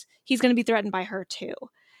behaviors, he's going to be threatened by her too.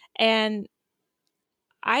 And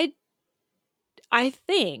I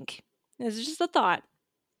think, this is just a thought,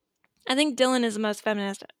 I think Dylan is the most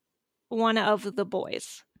feminist one of the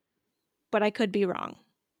boys, but I could be wrong.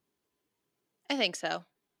 I think so.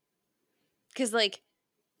 Because, like,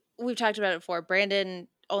 we've talked about it before, Brandon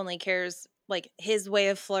only cares, like, his way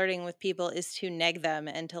of flirting with people is to neg them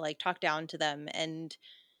and to, like, talk down to them. And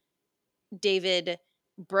David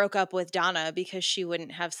broke up with Donna because she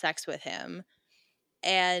wouldn't have sex with him.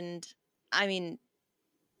 And, I mean,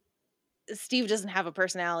 Steve doesn't have a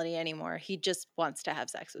personality anymore. He just wants to have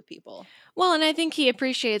sex with people. Well, and I think he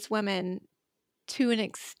appreciates women to an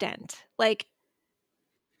extent. Like,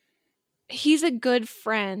 he's a good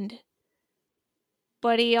friend,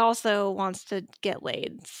 but he also wants to get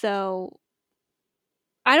laid. So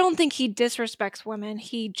I don't think he disrespects women.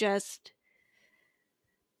 He just,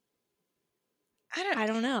 I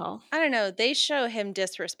don't know. I don't know. They show him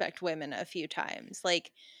disrespect women a few times.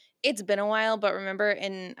 Like, it's been a while, but remember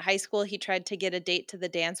in high school he tried to get a date to the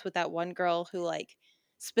dance with that one girl who, like,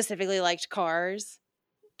 specifically liked cars.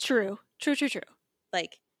 True.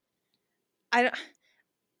 Like, I don't,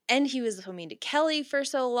 and he was so mean to Kelly for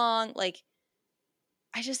so long. Like,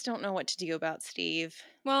 I just don't know what to do about Steve.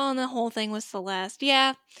 Well, and the whole thing with Celeste.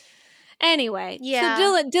 Yeah. Anyway, Yeah.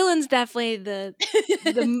 So Dylan's definitely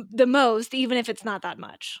the most, even if it's not that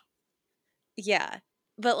much. Yeah.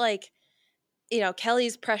 But, like, you know,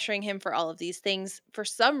 Kelly's pressuring him for all of these things. For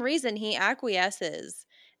some reason, he acquiesces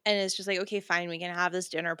and is just like, okay, fine, we can have this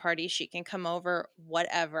dinner party. She can come over,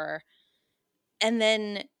 whatever. And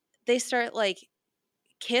then they start, like,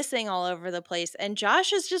 kissing all over the place. And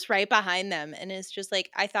Josh is just right behind them and is just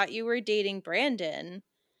like, I thought you were dating Brandon.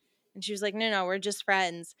 And she was like, no, we're just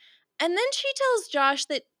friends. And then she tells Josh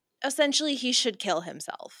that essentially he should kill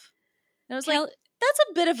himself. And I was like, that's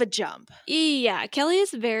a bit of a jump. Yeah, Kelly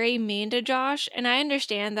is very mean to Josh, and I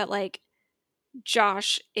understand that, like,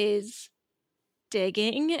 Josh is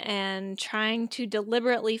digging and trying to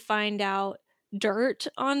deliberately find out dirt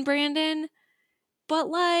on Brandon, but,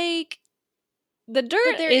 like, the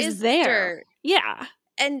dirt is there. Dirt. Yeah.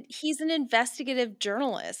 And he's an investigative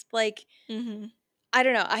journalist. Like, Mm-hmm. I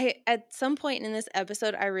don't know. At some point in this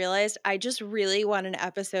episode, I realized I just really want an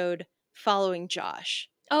episode following Josh.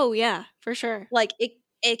 Oh, yeah, for sure. Like,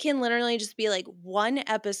 it can literally just be, like, one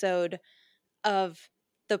episode of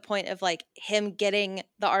the point of like him getting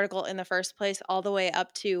the article in the first place all the way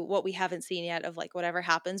up to what we haven't seen yet of like whatever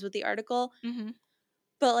happens with the article. Mm-hmm.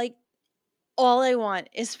 But like all I want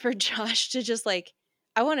is for Josh to just like,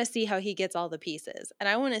 I want to see how he gets all the pieces. And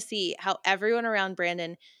I want to see how everyone around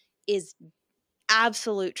Brandon is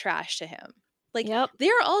absolute trash to him. Like,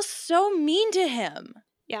 they're all so mean to him.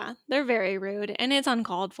 Yeah, they're very rude. And it's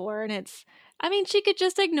uncalled for. And she could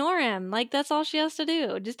just ignore him. Like, that's all she has to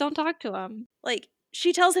do. Just don't talk to him. Like,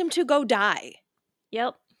 she tells him to go die.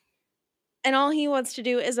 Yep. And all he wants to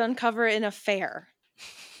do is uncover an affair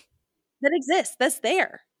that exists. That's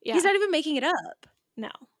there. Yeah. He's not even making it up.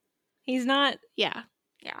 No. He's not. Yeah.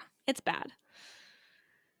 Yeah. It's bad.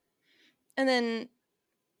 And then,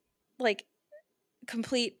 like,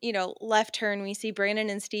 complete, left turn, we see Brandon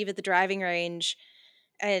and Steve at the driving range,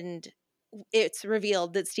 and it's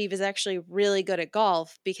revealed that Steve is actually really good at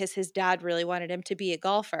golf because his dad really wanted him to be a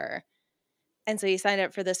golfer. And so he signed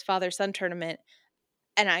up for this father-son tournament,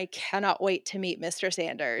 and I cannot wait to meet Mr.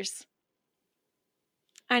 Sanders.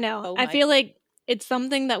 I know. I feel like it's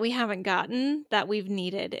something that we haven't gotten that we've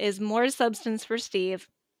needed is more substance for Steve.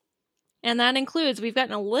 And that includes, we've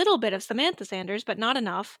gotten a little bit of Samantha Sanders, but not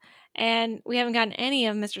enough. And we haven't gotten any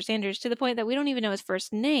of Mr. Sanders to the point that we don't even know his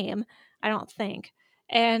first name, I don't think.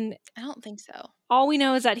 And I don't think so. All we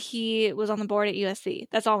know is that he was on the board at USC.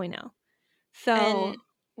 That's all we know. So, and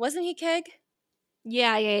wasn't he Keg?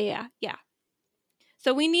 Yeah.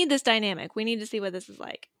 So we need this dynamic. We need to see what this is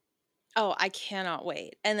like. Oh, I cannot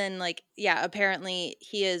wait. And then, apparently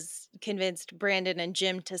he has convinced Brandon and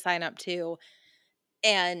Jim to sign up too.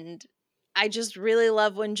 And I just really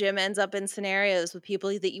love when Jim ends up in scenarios with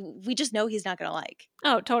people that we just know he's not going to like.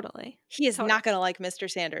 Oh, totally. He is not going to like Mr.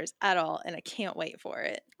 Sanders at all, and I can't wait for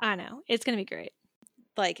it. I know. It's going to be great.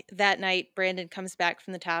 Like, that night, Brandon comes back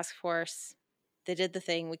from the task force. They did the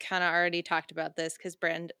thing. We kind of already talked about this because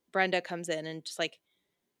Brenda comes in and just,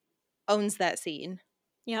 owns that scene.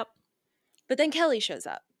 Yep. But then Kelly shows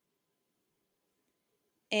up.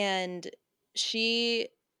 And she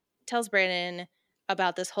tells Brandon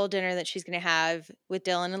about this whole dinner that she's going to have with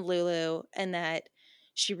Dylan and Lulu, and that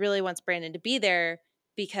she really wants Brandon to be there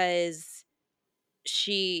because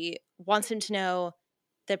she wants him to know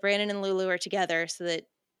that Brandon and Lulu are together so that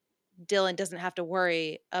Dylan doesn't have to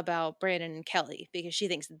worry about Brandon and Kelly, because she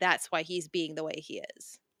thinks that's why he's being the way he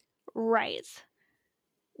is. Right.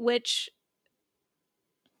 Which,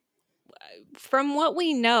 from what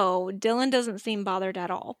we know, Dylan doesn't seem bothered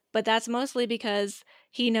at all, but that's mostly because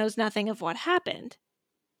he knows nothing of what happened.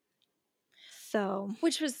 So,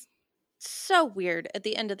 which was so weird at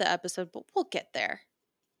the end of the episode, but we'll get there.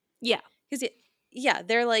 Yeah. Because,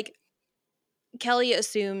 they're like, Kelly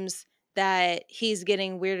assumes that he's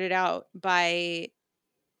getting weirded out by,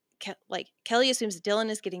 Kelly assumes Dylan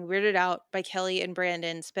is getting weirded out by Kelly and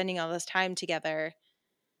Brandon spending all this time together,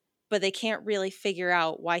 but they can't really figure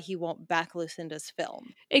out why he won't back Lucinda's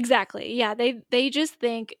film. Exactly. Yeah, they just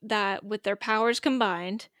think that with their powers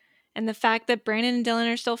combined and the fact that Brandon and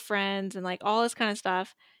Dylan are still friends and all this kind of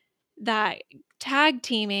stuff, that tag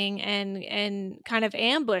teaming and kind of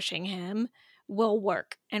ambushing him will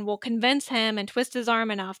work and will convince him and twist his arm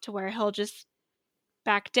enough to where he'll just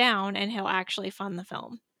back down and he'll actually fund the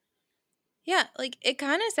film. Yeah, it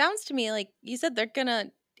kind of sounds to me like you said they're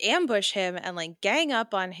gonna ambush him and gang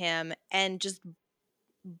up on him and just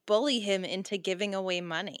bully him into giving away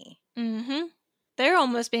money. Mm-hmm. They're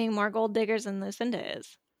almost being more gold diggers than Lucinda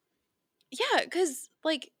is. Yeah, because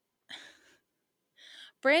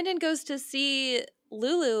Brandon goes to see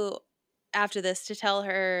Lulu after this to tell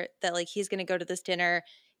her that he's going to go to this dinner.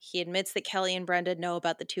 He admits that Kelly and Brenda know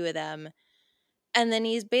about the two of them. And then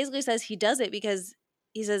he basically says he does it because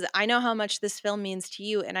he says, I know how much this film means to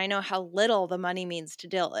you, and I know how little the money means to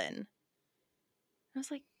Dylan. I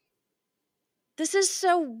was like, this is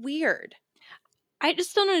so weird. I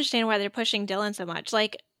just don't understand why they're pushing Dylan so much.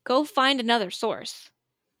 Go find another source.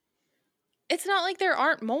 It's not like there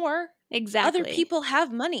aren't more. Exactly. Other people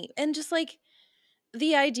have money. And just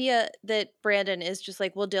the idea that Brandon is just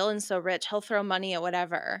well, Dylan's so rich, he'll throw money at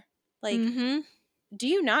whatever. Mm-hmm. Do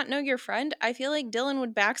you not know your friend? I feel like Dylan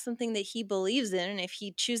would back something that he believes in, and if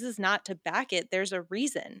he chooses not to back it, there's a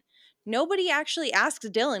reason. Nobody actually asks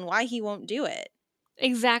Dylan why he won't do it.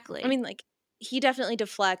 Exactly. I mean, he definitely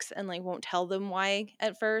deflects and won't tell them why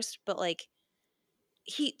at first, but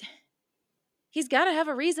he's got to have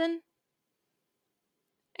a reason.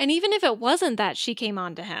 And even if it wasn't that she came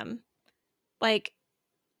on to him,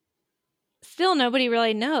 still nobody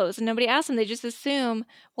really knows and nobody asks him. They just assume,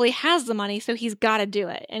 well, he has the money, so he's got to do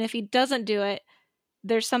it. And if he doesn't do it,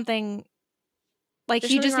 there's something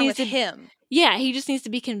he just needs to him. Yeah, he just needs to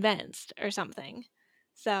be convinced or something.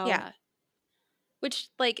 So Yeah. Which,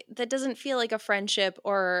 like, that doesn't feel like a friendship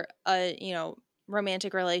or a,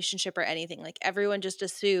 romantic relationship or anything. Like, everyone just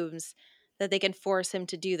assumes that they can force him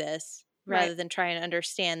to do this rather right, than try and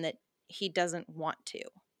understand that he doesn't want to.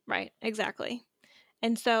 right, exactly.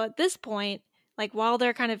 And so at this point, like while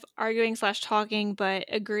they're kind of arguing slash talking, but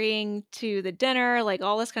agreeing to the dinner, like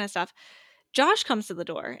all this kind of stuff, Josh comes to the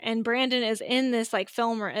door and Brandon is in this like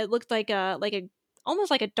film room. It looked like a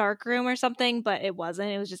almost like a dark room or something, but it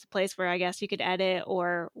wasn't. It was just a place where I guess you could edit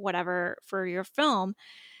or whatever for your film.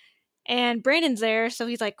 And Brandon's there, so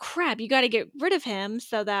he's like, crap, you got to get rid of him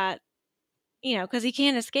so that, because he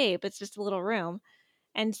can't escape. It's just a little room.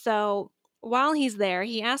 And so while he's there,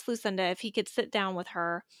 he asks Lucinda if he could sit down with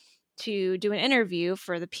her to do an interview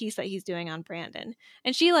for the piece that he's doing on Brandon.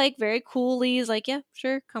 And she, like, very coolly is like, yeah,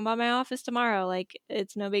 sure, come by my office tomorrow. Like,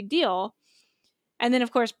 it's no big deal. And then,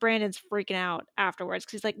 of course, Brandon's freaking out afterwards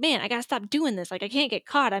because he's like, man, I got to stop doing this. Like, I can't get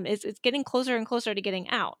caught. It's getting closer and closer to getting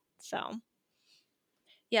out. So.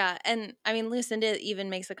 Yeah, and I mean, Lucinda even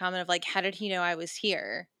makes a comment of like, how did he know I was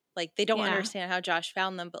here? Like, they don't Yeah. understand how Josh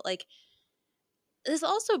found them, but like, this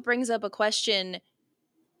also brings up a question.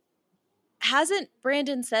 Hasn't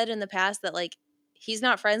Brandon said in the past that like he's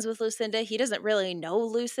not friends with Lucinda? He doesn't really know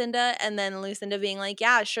Lucinda. And then Lucinda being like,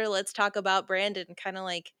 yeah, sure, let's talk about Brandon, kind of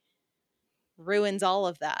like ruins all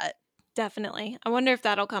of that. Definitely. I wonder if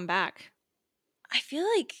that'll come back. I feel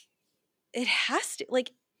like it has to.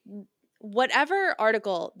 Like, whatever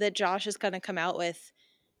article that Josh is going to come out with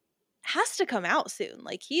has to come out soon.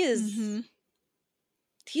 Like, he's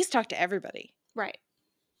talked to everybody. Right.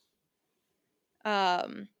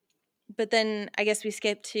 But then I guess we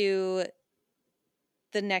skip to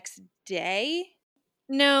the next day.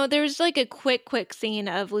 No, there was like a quick scene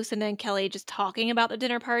of Lucinda and Kelly just talking about the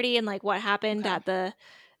dinner party and like what happened Okay. at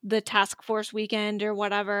the task force weekend or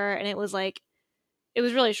whatever. And it was like, it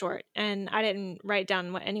was really short. And I didn't write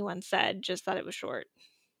down what anyone said, just that it was short.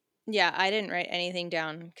 Yeah, I didn't write anything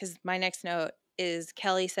down because my next note is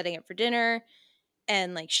Kelly setting up for dinner.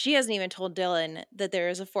 And like, she hasn't even told Dylan that there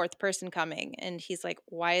is a fourth person coming. And he's like,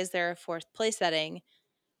 why is there a fourth place setting?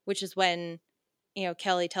 Which is when,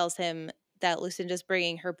 Kelly tells him that Lucinda's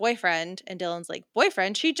bringing her boyfriend. And Dylan's like,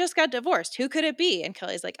 boyfriend? She just got divorced. Who could it be? And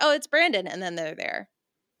Kelly's like, oh, it's Brandon. And then they're there.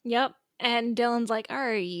 Yep. And Dylan's like,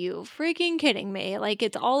 are you freaking kidding me? Like,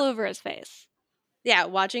 it's all over his face. Yeah,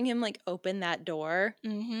 watching him like open that door.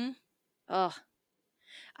 Mm-hmm. Ugh.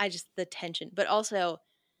 The tension. But also,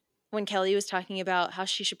 when Kelly was talking about how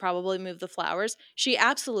she should probably move the flowers, she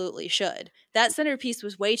absolutely should. That centerpiece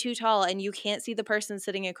was way too tall and you can't see the person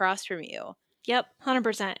sitting across from you. Yep,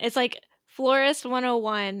 100%. It's like Florist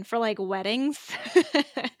 101 for like weddings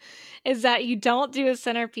is that you don't do a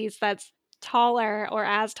centerpiece that's taller or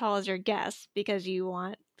as tall as your guests because you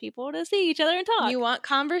want people to see each other and talk. You want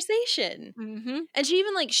conversation. Mm-hmm. And she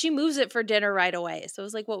even she moves it for dinner right away. So it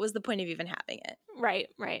was like, what was the point of even having it? Right.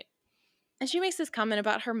 And she makes this comment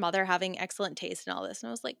about her mother having excellent taste and all this. And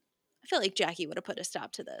I was like, I feel like Jackie would have put a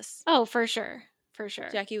stop to this. Oh, for sure.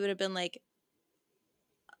 Jackie would have been like,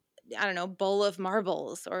 I don't know, bowl of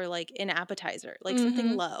marbles or like an appetizer, like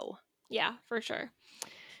something low. Yeah, for sure.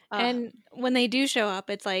 And when they do show up,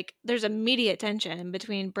 it's like there's immediate tension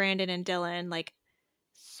between Brandon and Dylan, like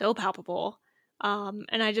so palpable.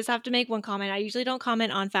 And I just have to make one comment. I usually don't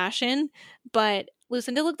comment on fashion, but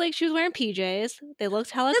Lucinda looked like she was wearing PJs. They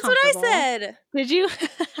looked hella That's comfortable. what I said. Did you?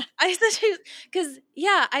 I said she, because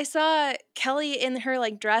yeah, I saw Kelly in her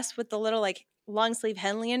like dress with the little like long sleeve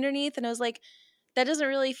Henley underneath, and I was like, that doesn't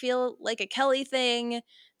really feel like a Kelly thing.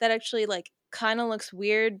 That actually like kind of looks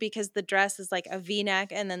weird because the dress is like a V-neck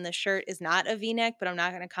and then the shirt is not a V-neck, but I'm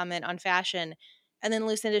not going to comment on fashion. And then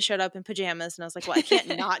Lucinda showed up in pajamas and I was like, well, I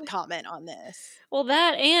can't not comment on this. Well,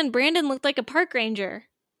 that and Brandon looked like a park ranger.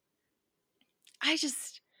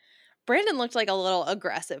 Brandon looked like a little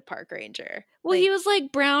aggressive park ranger. Well, he was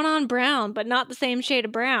like brown on brown, but not the same shade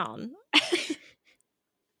of brown.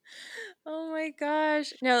 Oh my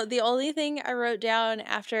gosh. No, the only thing I wrote down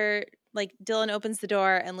after like Dylan opens the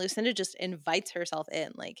door and Lucinda just invites herself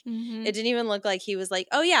in. Like it didn't even look like he was like,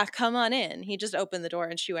 oh yeah, come on in. He just opened the door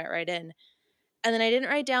and she went right in. And then I didn't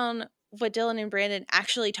write down what Dylan and Brandon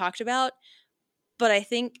actually talked about, but I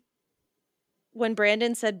think when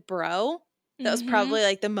Brandon said bro, that was probably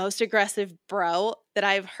like the most aggressive bro that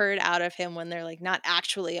I've heard out of him when they're like not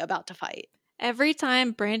actually about to fight. Every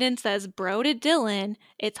time Brandon says bro to Dylan,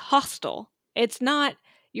 it's hostile. It's not,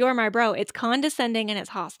 you're my bro. It's condescending and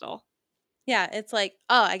it's hostile. Yeah, it's like,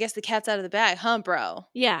 oh, I guess the cat's out of the bag, huh, bro?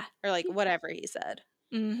 Yeah. Or like whatever he said.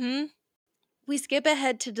 Mm-hmm. We skip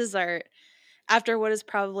ahead to dessert after what is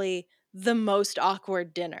probably the most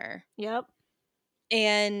awkward dinner. Yep.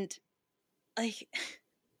 And like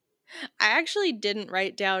I actually didn't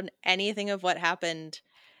write down anything of what happened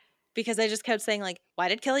because I just kept saying, like, why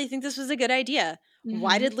did Kelly think this was a good idea?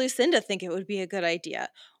 Why Mhm. did Lucinda think it would be a good idea?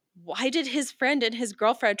 Why did his friend and his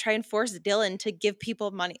girlfriend try and force Dylan to give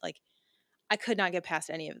people money? Like, I could not get past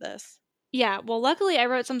any of this. Yeah, well, luckily I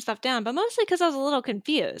wrote some stuff down, but mostly because I was a little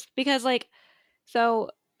confused. Because, like,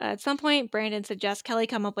 so at some point, Brandon suggests Kelly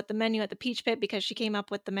come up with the menu at the Peach Pit because she came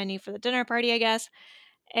up with the menu for the dinner party, I guess.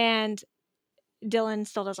 And Dylan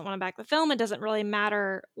still doesn't want to back the film. It doesn't really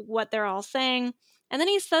matter what they're all saying. And then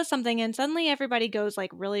he says something, and suddenly everybody goes like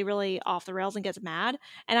really, really off the rails and gets mad.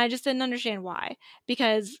 And I just didn't understand why.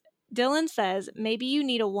 Because Dylan says maybe you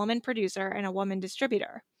need a woman producer and a woman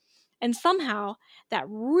distributor. And somehow that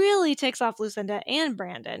really ticks off Lucinda and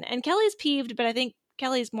Brandon. And Kelly's peeved, but I think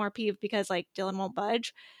Kelly's more peeved because like Dylan won't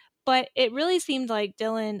budge. But it really seemed like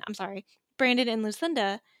Brandon and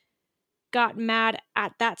Lucinda got mad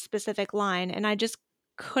at that specific line, and I just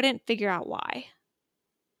couldn't figure out why.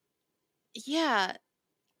 Yeah,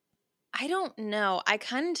 I don't know. I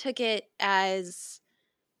kind of took it as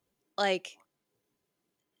like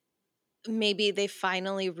maybe they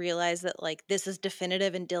finally realized that like this is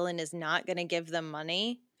definitive and Dylan is not going to give them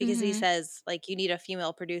money because he Mhm. says like you need a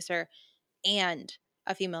female producer and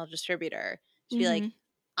a female distributor to be like, Mhm.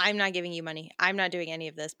 I'm not giving you money. I'm not doing any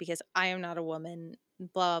of this because I am not a woman,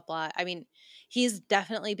 blah, blah, blah. I mean, he's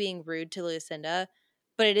definitely being rude to Lucinda,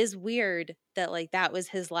 but it is weird that like that was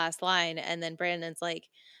his last line. And then Brandon's like,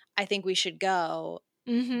 I think we should go.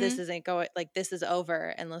 This Mhm. isn't going, like, this is over.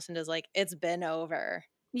 And Lucinda's like, it's been over.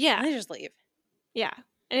 Yeah. And they just leave. Yeah.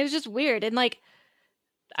 And it was just weird. And like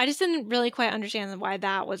I just didn't really quite understand why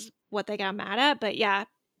that was what they got mad at, but yeah,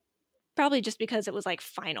 probably just because it was like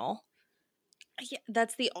final. Yeah,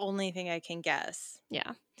 that's the only thing I can guess.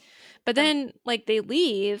 Yeah. But Um, then like they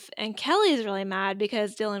leave and Kelly's really mad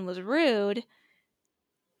because Dylan was rude.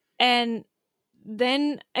 And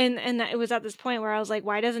then and it was at this point where I was like,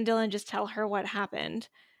 why doesn't Dylan just tell her what happened?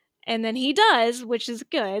 And then he does, which is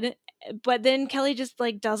good. But then Kelly just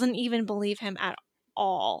like doesn't even believe him at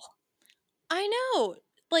all. I know.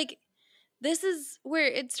 Like, this is where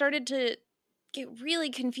it started to get really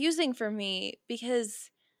confusing for me because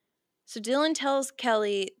so Dylan tells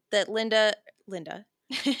Kelly that Lulu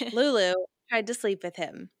tried to sleep with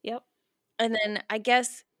him. Yep. And then I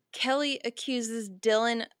guess Kelly accuses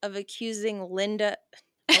Dylan of accusing oh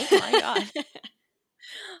my God,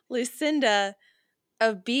 Lucinda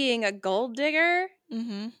of being a gold digger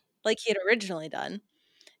Mm-hmm. like he had originally done.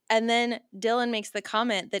 And then Dylan makes the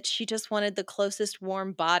comment that she just wanted the closest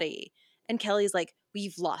warm body. And Kelly's like,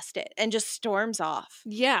 we've lost it, and just storms off.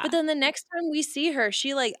 Yeah. But then the next time we see her,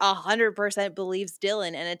 she like 100% believes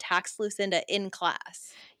Dylan and attacks Lucinda in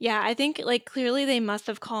class. Yeah, I think like clearly they must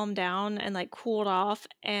have calmed down and like cooled off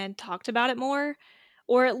and talked about it more.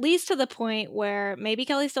 Or at least to the point where maybe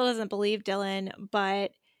Kelly still doesn't believe Dylan,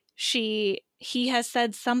 but he has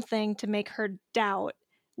said something to make her doubt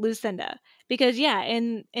Lucinda. Because yeah,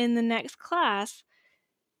 in the next class,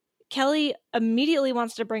 Kelly immediately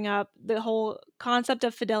wants to bring up the whole concept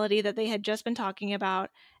of fidelity that they had just been talking about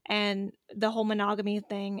and the whole monogamy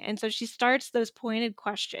thing. And so she starts those pointed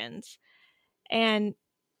questions. And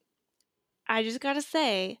I just got to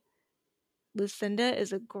say, Lucinda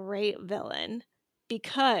is a great villain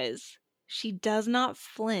because she does not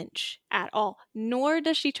flinch at all, nor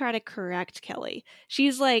does she try to correct Kelly.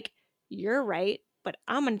 She's like, you're right, but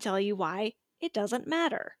I'm going to tell you why it doesn't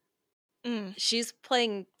matter. Mm. She's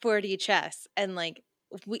playing 4D chess, and like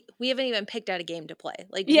we haven't even picked out a game to play.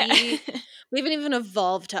 Like Yeah. we haven't even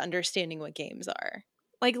evolved to understanding what games are.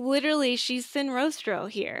 Like literally she's Sin Rostro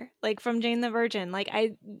here, like from Jane the Virgin. Like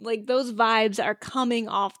those vibes are coming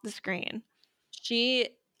off the screen.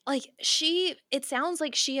 It sounds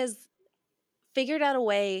like she has figured out a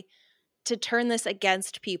way to turn this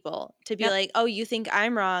against people, to be Yep. like, oh, you think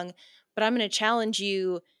I'm wrong, but I'm going to challenge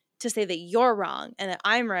you to say that you're wrong and that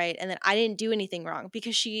I'm right and that I didn't do anything wrong.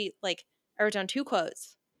 Because I wrote down 2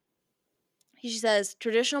 quotes. She says,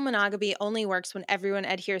 traditional monogamy only works when everyone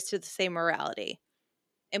adheres to the same morality,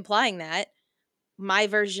 implying that my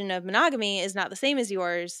version of monogamy is not the same as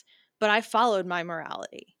yours, but I followed my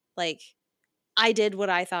morality. Like, I did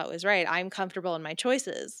what I thought was right. I'm comfortable in my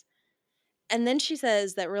choices. And then she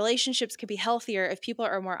says that relationships can be healthier if people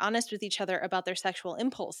are more honest with each other about their sexual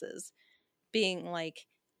impulses. Being like,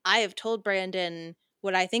 I have told Brandon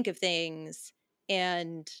what I think of things,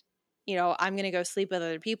 and, I'm going to go sleep with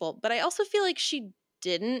other people. But I also feel like she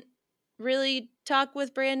didn't really talk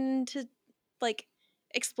with Brandon to, like,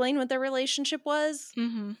 explain what their relationship was.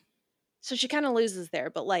 Mm-hmm. So she kind of loses there.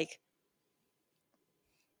 But, like,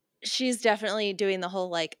 she's definitely doing the whole,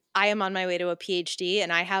 like, I am on my way to a PhD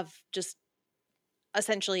and I have just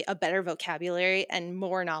essentially a better vocabulary and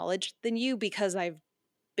more knowledge than you because I've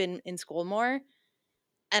been in school more,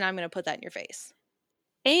 and I'm going to put that in your face.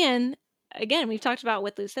 And again, we've talked about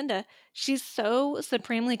with Lucinda, she's so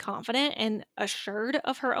supremely confident and assured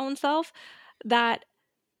of her own self that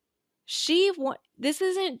this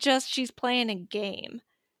isn't just she's playing a game.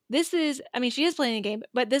 This is, I mean, she is playing a game,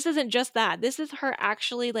 but this isn't just that. This is her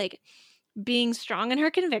actually like being strong in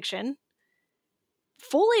her conviction,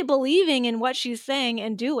 fully believing in what she's saying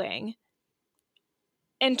and doing,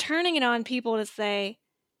 and turning it on people to say,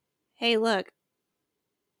 hey, look,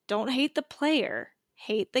 don't hate the player,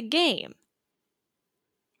 hate the game.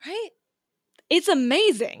 Right? It's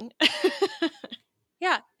amazing.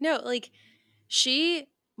 Yeah. No, like, she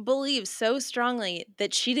believes so strongly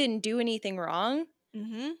that she didn't do anything wrong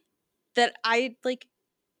that I, like,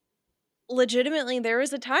 legitimately, there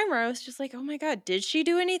was a time where I was just like, oh my God, did she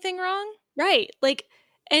do anything wrong? Right. Like,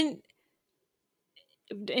 and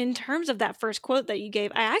in terms of that first quote that you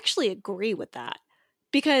gave, I actually agree with that,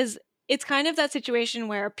 because it's kind of that situation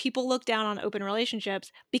where people look down on open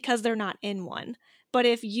relationships because they're not in one. But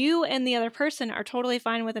if you and the other person are totally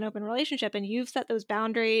fine with an open relationship and you've set those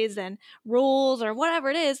boundaries and rules or whatever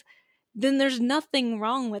it is, then there's nothing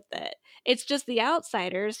wrong with it. It's just the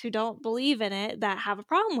outsiders who don't believe in it that have a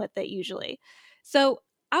problem with it usually. So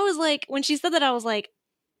I was like, when she said that, I was like,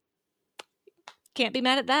 can't be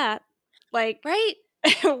mad at that. Like, right?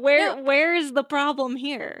 where's the problem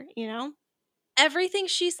here, you know? Everything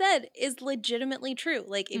she said is legitimately true.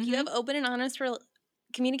 Like, if you have open and honest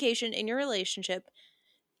communication in your relationship,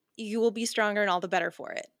 you will be stronger and all the better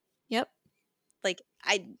for it. Yep. Like,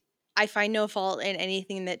 I find no fault in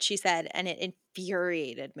anything that she said, and it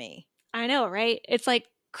infuriated me. I know, right? It's like,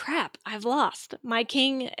 crap, I've lost. My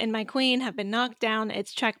king and my queen have been knocked down.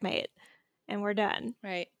 It's checkmate. And we're done.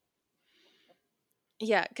 Right.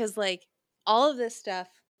 Yeah, because, like, all of this stuff,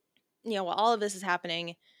 you know, while all of this is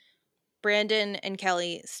happening, Brandon and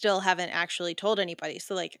Kelly still haven't actually told anybody.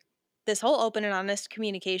 So, like, this whole open and honest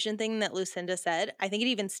communication thing that Lucinda said, I think it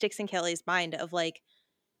even sticks in Kelly's mind of, like,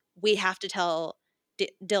 we have to tell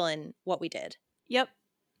Dylan what we did. Yep.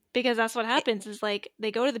 Because that's what happens is, like,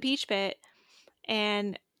 they go to the Peach Pit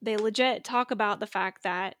and they legit talk about the fact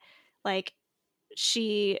that, like,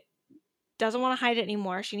 she doesn't want to hide it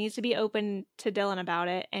anymore. She needs to be open to Dylan about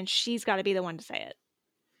it, and she's got to be the one to say it.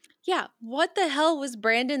 Yeah, what the hell was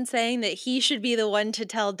Brandon saying that he should be the one to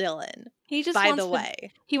tell Dylan? He just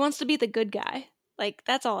he wants to be the good guy. Like,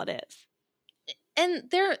 that's all it is.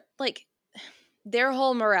 And their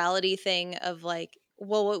whole morality thing of, like,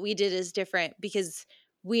 well, what we did is different because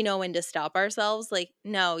we know when to stop ourselves. Like,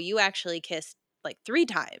 no, you actually kissed like 3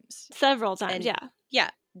 times. Several times, and, yeah. Yeah,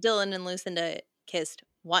 Dylan and Lucinda kissed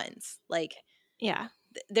once. Like, yeah.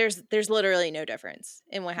 There's literally no difference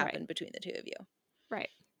in what happened between the two of you. Right.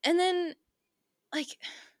 And then, like,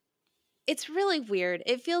 it's really weird.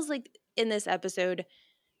 It feels like in this episode,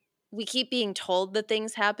 we keep being told that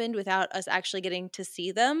things happened without us actually getting to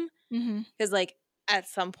see them. Because, like, at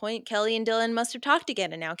some point, Kelly and Dylan must have talked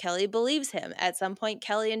again, and now Kelly believes him. At some point,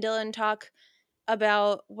 Kelly and Dylan talk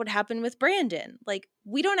about what happened with Brandon. Like,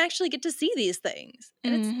 we don't actually get to see these things.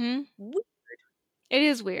 And it's weird. It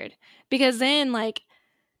is weird. Because then, like,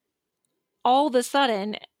 all of a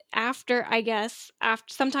sudden,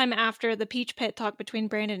 sometime after the Peach Pit talk between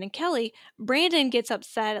Brandon and Kelly, Brandon gets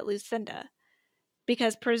upset at Lucinda.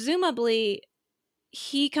 Because presumably,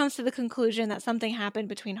 he comes to the conclusion that something happened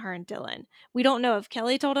between her and Dylan. We don't know if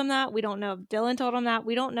Kelly told him that. We don't know if Dylan told him that.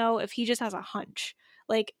 We don't know if he just has a hunch.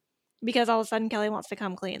 Like, because all of a sudden Kelly wants to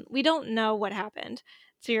come clean. We don't know what happened.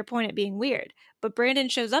 To your point, it being weird. But Brandon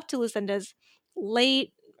shows up to Lucinda's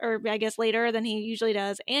later than he usually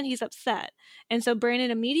does, and he's upset. And so Brandon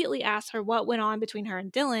immediately asks her what went on between her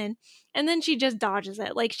and Dylan, and then she just dodges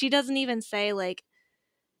it. Like, she doesn't even say, like,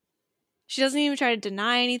 she doesn't even try to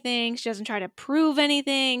deny anything. She doesn't try to prove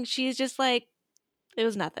anything. She's just like, it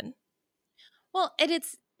was nothing. Well, and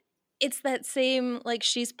it's that same, like,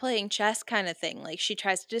 she's playing chess kind of thing. Like, she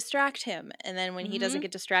tries to distract him, and then when he doesn't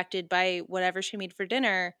get distracted by whatever she made for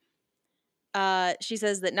dinner, she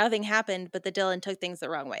says that nothing happened, but that Dylan took things the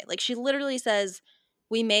wrong way. Like, she literally says,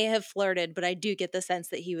 we may have flirted, but I do get the sense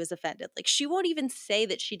that he was offended. Like, she won't even say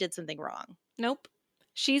that she did something wrong. Nope.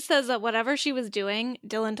 She says that whatever she was doing,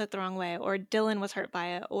 Dylan took the wrong way, or Dylan was hurt by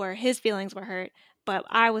it, or his feelings were hurt, but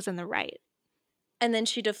I was in the right. And then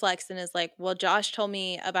she deflects and is like, well, Josh told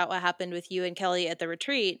me about what happened with you and Kelly at the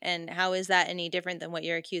retreat, and how is that any different than what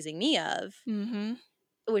you're accusing me of?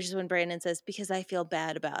 Which is when Brandon says, because I feel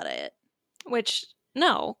bad about it. Which,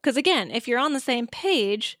 no, because again, if you're on the same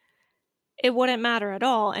page, it wouldn't matter at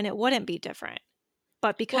all and it wouldn't be different.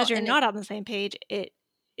 But because you're not on the same page, it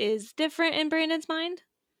is different in Brandon's mind.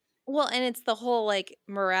 Well, and it's the whole, like,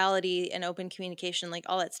 morality and open communication, like,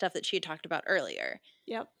 all that stuff that she had talked about earlier.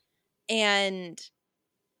 Yep. And,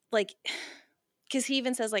 like, because he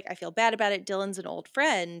even says, like, I feel bad about it. Dylan's an old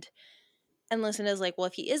friend. And Lucinda's like, well,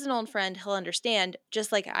 if he is an old friend, he'll understand,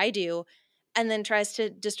 just like I do. And then tries to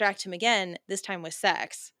distract him again, this time with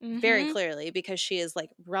sex, very clearly, because she is, like,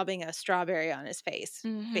 rubbing a strawberry on his face,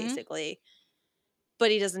 basically.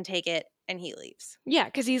 But he doesn't take it, and he leaves. Yeah,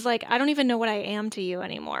 because he's like, I don't even know what I am to you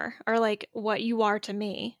anymore, or, like, what you are to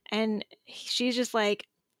me. And she's just like,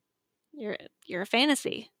 you're a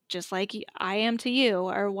fantasy, just like I am to you,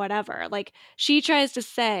 or whatever. Like, she tries to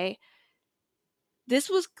say, this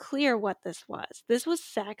was clear what this was. This was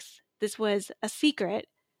sex. This was a secret.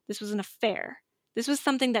 This was an affair. This was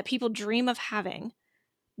something that people dream of having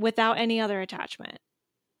without any other attachment.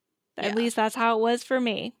 Yeah. At least that's how it was for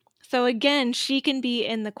me. So again, she can be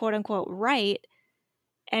in the quote unquote right,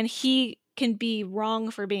 and he can be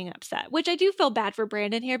wrong for being upset, which I do feel bad for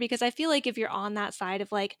Brandon here, because I feel like if you're on that side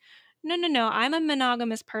of like, no, I'm a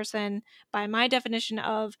monogamous person by my definition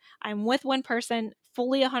of I'm with one person,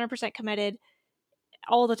 fully 100% committed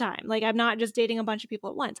all the time. Like, I'm not just dating a bunch of people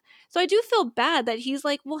at once. So I do feel bad that he's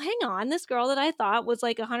like, well, hang on, this girl that I thought was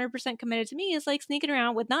like 100% committed to me is like sneaking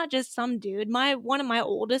around with not just some dude, one of my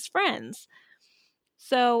oldest friends.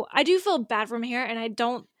 So I do feel bad for him here, and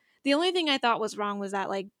the only thing I thought was wrong was that,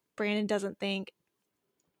 like, Brandon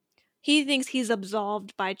he thinks he's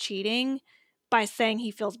absolved by cheating by saying he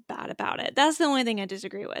feels bad about it. That's the only thing I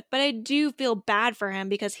disagree with. But I do feel bad for him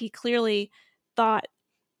because he clearly thought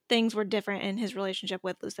things were different in his relationship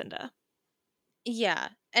with Lucinda. Yeah.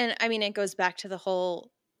 And I mean, it goes back to the whole,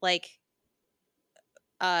 like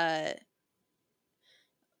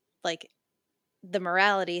the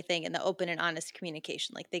morality thing and the open and honest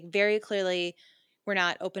communication. Like, they very clearly were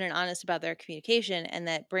not open and honest about their communication, and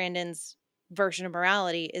that Brandon's version of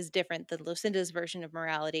morality is different than Lucinda's version of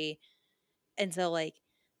morality. And so, like,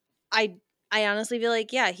 I honestly feel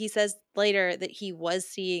like, yeah, he says later that he was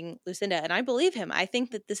seeing Lucinda, and I believe him. I think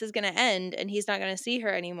that this is going to end and he's not going to see her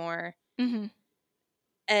anymore.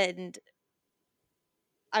 And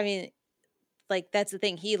I mean, like, that's the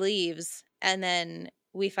thing. He leaves, and then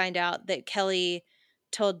we find out that Kelly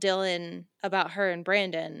told Dylan about her and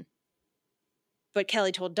Brandon, but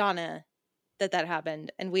Kelly told Donna that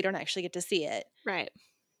happened, and we don't actually get to see it. Right.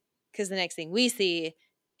 Because the next thing we see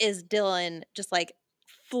is Dylan just, like,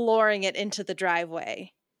 flooring it into the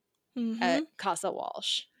driveway at Casa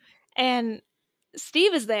Walsh. And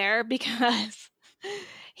Steve is there because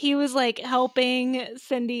he was, like, helping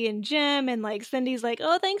Cindy and Jim, and, like, Cindy's like,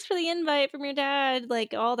 oh, thanks for the invite from your dad,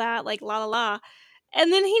 like, all that, like, la la la.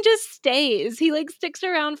 And then he just stays. He, like, sticks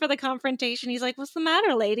around for the confrontation. He's like, what's the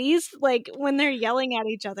matter, ladies? Like, when they're yelling at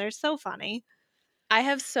each other. So funny. I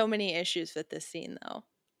have so many issues with this scene, though.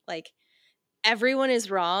 Like, everyone is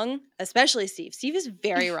wrong, especially Steve. Steve is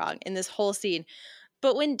very wrong in this whole scene.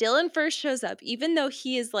 But when Dylan first shows up, even though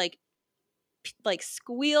he is, like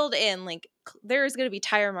squealed in, like, there's going to be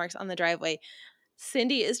tire marks on the driveway,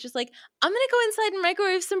 Cindy is just like, I'm going to go inside and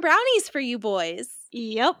microwave some brownies for you boys.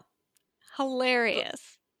 Yep.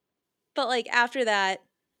 Hilarious. But like, after that,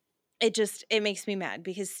 it makes me mad,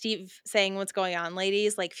 because Steve saying what's going on,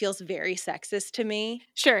 ladies, like, feels very sexist to me.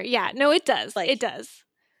 Sure. Yeah. No, it does. Like, it does.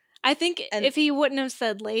 I think if he wouldn't have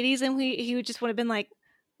said ladies, and he just would have been like,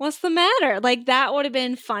 what's the matter? Like, that would have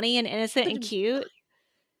been funny and innocent and cute.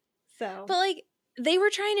 So, but like, they were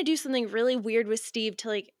trying to do something really weird with Steve to,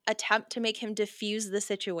 like, attempt to make him diffuse the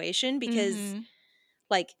situation, because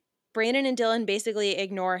like, Brandon and Dylan basically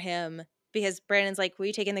ignore him, because Brandon's like, will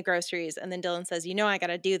you take in the groceries? And then Dylan says, I got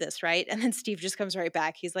to do this, right? And then Steve just comes right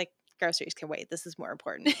back. He's like, groceries can wait. This is more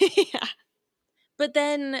important. Yeah. But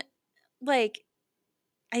then, like,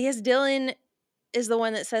 I guess Dylan is the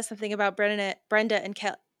one that says something about Brandon and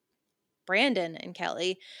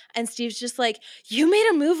Kelly. And Steve's just like, you made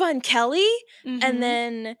a move on Kelly? And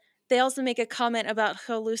then they also make a comment about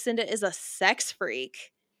how Lucinda is a sex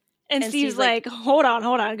freak. And Steve's like, hold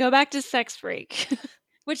on. Go back to sex freak.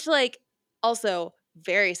 Which, like, also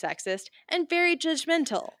very sexist and very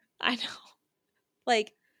judgmental. I know.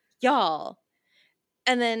 Like, y'all.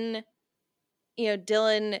 And then,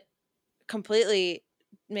 Dylan completely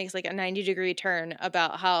makes, like, a 90-degree turn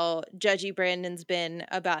about how judgy Brandon's been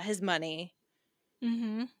about his money.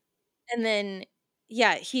 And then,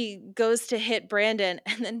 yeah, he goes to hit Brandon,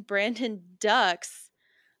 and then Brandon ducks.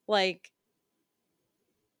 Like,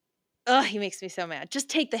 ugh, he makes me so mad. Just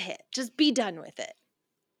take the hit. Just be done with it.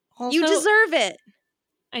 Also, you deserve it.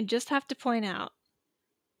 I just have to point out,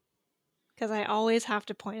 because I always have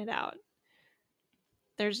to point it out.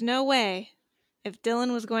 There's no way, if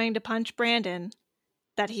Dylan was going to punch Brandon,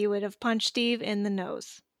 that he would have punched Steve in the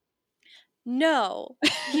nose. No.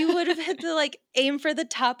 He would have had to, like, aim for the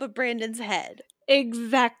top of Brandon's head.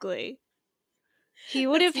 Exactly. He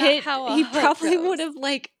would have That's not hit, how a he hook probably goes. would have,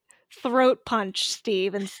 like, throat punched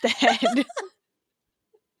Steve instead.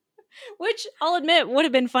 Which, I'll admit, would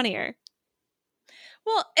have been funnier.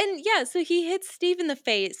 Well, and yeah, so he hits Steve in the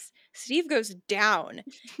face. Steve goes down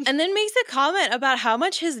and then makes a comment about how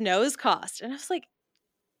much his nose cost. And I was like,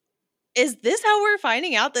 is this how we're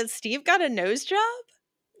finding out that Steve got a nose job?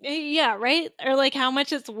 Yeah, right? Or, like, how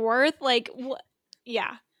much it's worth? Like,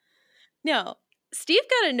 yeah. No, Steve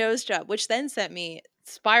got a nose job, which then sent me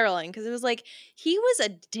spiraling because it was like he was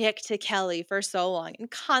a dick to Kelly for so long and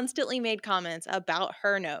constantly made comments about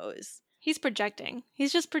her nose. He's projecting.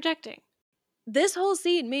 He's just projecting. This whole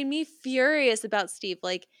scene made me furious about Steve.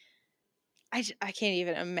 Like, I can't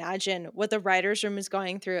even imagine what the writer's room is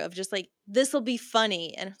going through of just like, this will be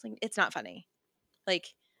funny. And it's like, it's not funny. Like,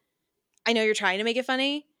 I know you're trying to make it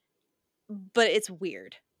funny, but it's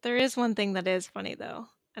weird. There is one thing that is funny, though.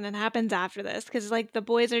 And it happens after this, because, like, the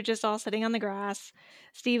boys are just all sitting on the grass.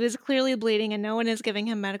 Steve is clearly bleeding, and no one is giving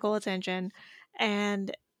him medical attention.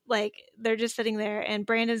 And, like, they're just sitting there, and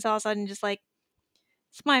Brandon's all of a sudden just like,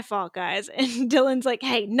 it's my fault, guys. And Dylan's like,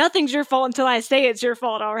 hey, nothing's your fault until I say it's your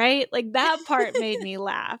fault, all right? Like, that part made me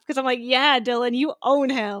laugh, because I'm like, yeah, Dylan, you own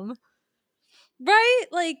him. Right?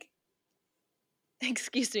 Like,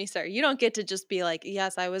 excuse me, sir. You don't get to just be like,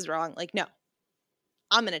 yes, I was wrong. Like, no,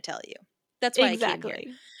 I'm going to tell you. That's why I came here.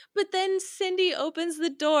 But then Cindy opens the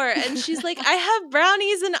door and she's like, I have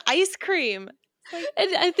brownies and ice cream. Like,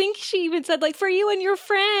 and I think she even said, like, for you and your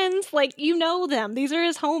friends, like, you know them. These are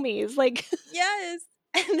his homies. Like, yes.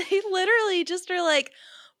 And they literally just are like,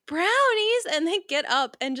 brownies. And they get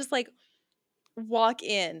up and just like walk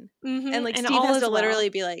in. mm-hmm. And like and Steve has to literally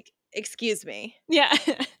be like, excuse me. Yeah.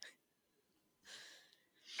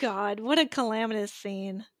 God, what a calamitous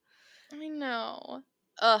scene. I know.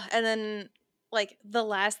 Ugh. And then like the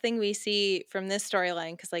last thing we see from this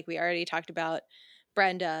storyline, because like we already talked about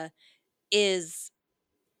Brenda, is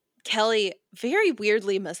Kelly very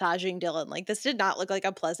weirdly massaging Dylan. Like, this did not look like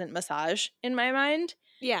a pleasant massage in my mind.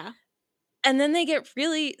 Yeah. And then they get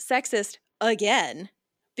really sexist again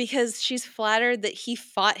because she's flattered that he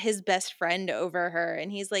fought his best friend over her.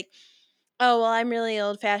 And he's like, oh, well, I'm really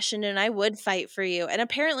old fashioned and I would fight for you. And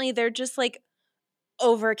apparently they're just like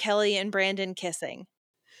over Kelly and Brandon kissing.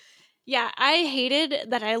 Yeah, I hated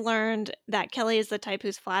that I learned that Kelly is the type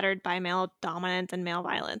who's flattered by male dominance and male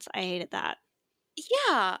violence. I hated that.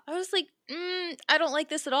 Yeah, I was like, I don't like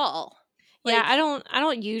this at all. Like, yeah, I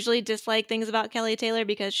don't usually dislike things about Kelly Taylor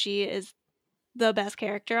because she is the best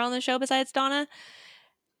character on the show besides Donna.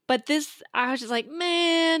 But this, I was just like,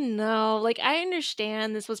 man, no. Like, I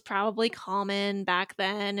understand this was probably common back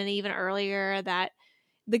then and even earlier that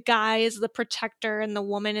the guy is the protector and the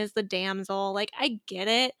woman is the damsel. Like, I get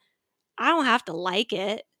it. I don't have to like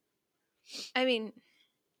it. I mean,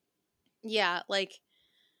 yeah, like,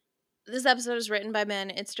 this episode is written by men.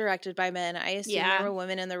 It's directed by men. I assume there were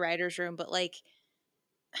women in the writer's room, but like,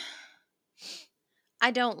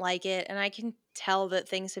 I don't like it. And I can tell that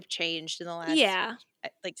things have changed in the last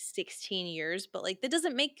like 16 years, but like, that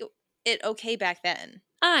doesn't make it okay back then.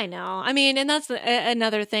 I know. I mean, and that's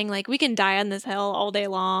another thing. Like, we can die on this hill all day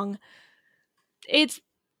long. It's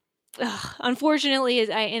unfortunately,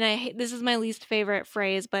 this is my least favorite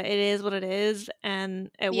phrase, but it is what it is, and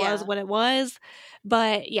it was what it was.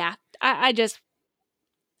 But yeah, I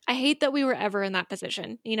hate that we were ever in that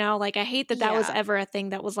position. You know, like, I hate that that was ever a thing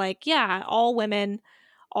that was like, yeah, all women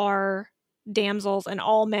are damsels and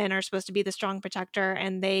all men are supposed to be the strong protector,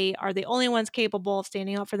 and they are the only ones capable of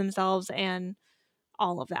standing up for themselves and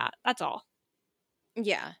all of that. That's all.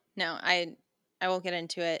 Yeah, no, I won't get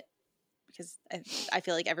into it because I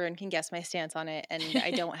feel like everyone can guess my stance on it, and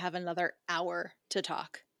I don't have another hour to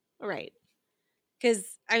talk. Right.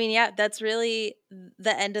 Because, I mean, yeah, that's really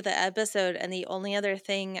the end of the episode. And the only other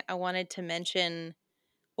thing I wanted to mention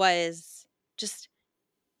was just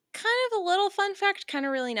kind of a little fun fact, kind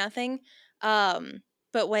of really nothing.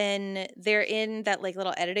 But when they're in that like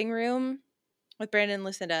little editing room with Brandon and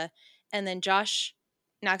Lucinda, and then Josh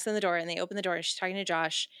knocks on the door and they open the door and she's talking to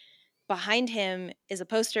Josh, behind him is a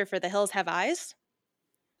poster for The Hills Have Eyes.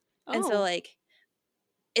 Oh. And so like,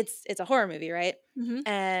 it's a horror movie, right? Mm-hmm.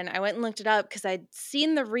 And I went and looked it up because I'd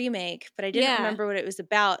seen the remake, but I didn't remember what it was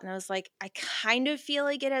about. And I was like, I kind of feel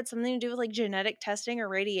like it had something to do with like genetic testing or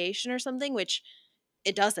radiation or something, which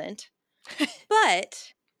it doesn't.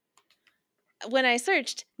 But when I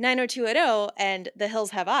searched 90210 and The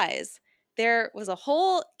Hills Have Eyes, there was a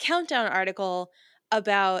whole countdown article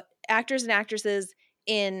about actors and actresses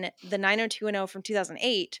in the 90210 from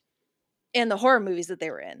 2008 and the horror movies that they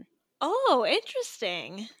were in. Oh,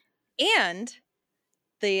 interesting. And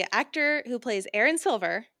the actor who plays Aaron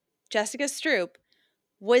Silver, Jessica Stroup,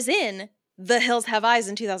 was in The Hills Have Eyes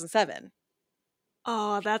in 2007.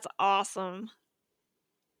 Oh, that's awesome.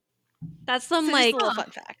 That's some So just a little fun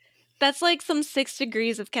fact. That's like some 6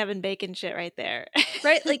 Degrees of Kevin Bacon shit right there.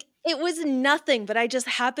 Right? Like, it was nothing, but I just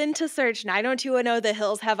happened to search 90210 The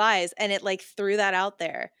Hills Have Eyes, and it like threw that out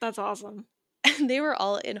there. That's awesome. And they were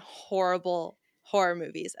all in horrible horror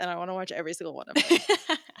movies, and I want to watch every single one of them.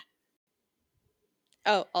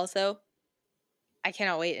 Oh, also, I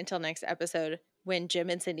cannot wait until next episode when Jim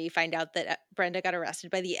and Cindy find out that Brenda got arrested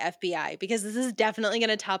by the FBI, because this is definitely going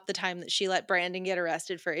to top the time that she let Brandon get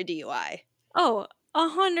arrested for a DUI. Oh,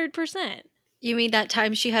 100%. You mean that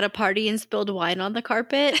time she had a party and spilled wine on the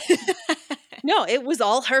carpet? No, it was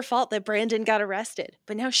all her fault that Brandon got arrested,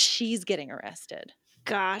 but now she's getting arrested.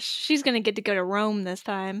 Gosh, she's going to get to go to Rome this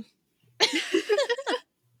time.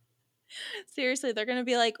 Seriously, they're going to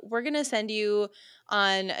be like, we're going to send you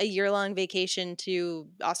on a year-long vacation to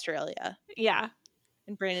Australia. Yeah.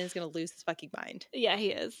 And Brandon's going to lose his fucking mind. Yeah,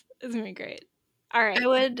 he is. It's going to be great. All right. I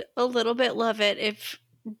would a little bit love it if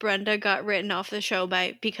Brenda got written off the show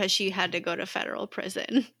because she had to go to federal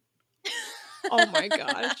prison. Oh my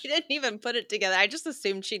gosh. I didn't even put it together. I just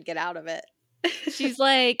assumed she'd get out of it. She's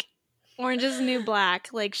like Orange is the New Black,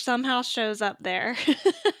 like somehow shows up there.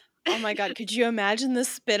 Oh my God. Could you imagine the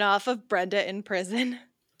spinoff of Brenda in prison?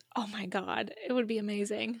 Oh my God. It would be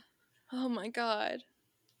amazing. Oh my God.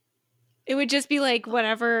 It would just be like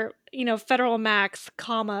whatever, federal max,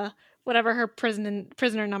 comma, whatever her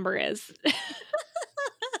prisoner number is.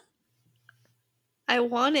 I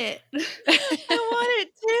want it. I want it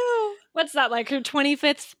too. What's that, like her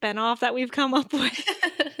 25th spinoff that we've come up with?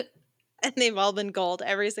 And they've all been gold,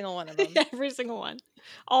 every single one of them. Every single one.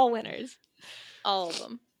 All winners. All of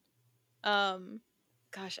them.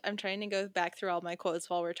 Gosh, I'm trying to go back through all my quotes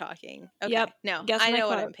while we're talking. Okay, Yep. no, Guess I my know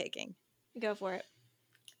what quote. I'm picking. Go for it.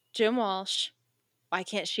 Jim Walsh, why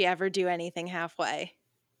can't she ever do anything halfway?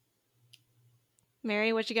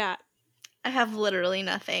 Mary, what you got? I have literally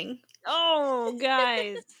nothing. Oh,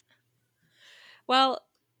 guys. Well,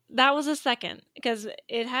 that was a second because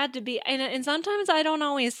it had to be. And sometimes I don't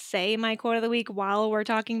always say my quote of the week while we're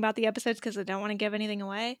talking about the episodes because I don't want to give anything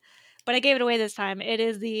away. But I gave it away this time.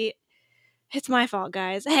 It's my fault,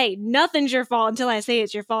 guys. Hey, nothing's your fault until I say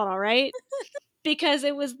it's your fault, all right? Because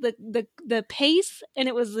it was the pace and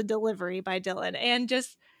it was the delivery by Dylan. And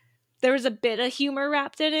just there was a bit of humor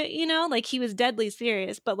wrapped in it, like he was deadly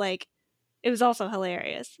serious, but like it was also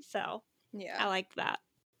hilarious. So yeah, I liked that.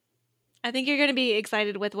 I think you're going to be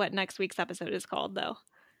excited with what next week's episode is called, though.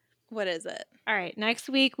 What is it? All right. Next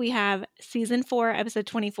week, we have season 4, episode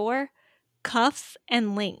 24, Cuffs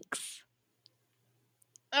and Links.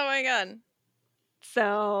 Oh, my God.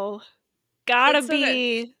 So, gotta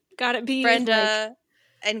be Brenda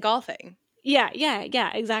and golfing. Yeah,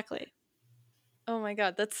 exactly. Oh, my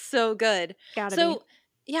God. That's so good. Gotta be.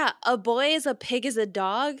 Yeah, a boy is a pig is a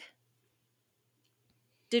dog.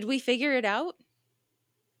 Did we figure it out?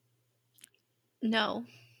 No.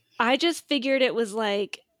 I just figured it was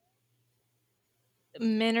like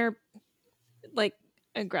men are like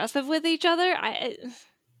aggressive with each other. I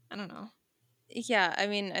don't know. Yeah, I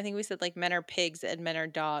mean, I think we said like men are pigs and men are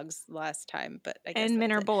dogs last time, but I guess and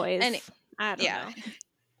men are boys. I don't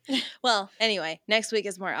know. Well, anyway, next week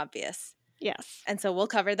is more obvious. Yes. And so we'll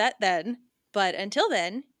cover that then. But until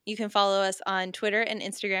then, you can follow us on Twitter and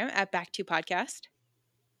Instagram at Back2Podcast.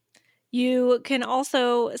 You can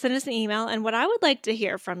also send us an email. And what I would like to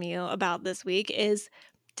hear from you about this week is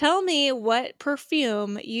tell me what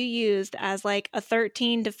perfume you used as like a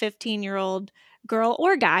 13 to 15-year-old girl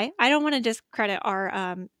or guy. I don't want to discredit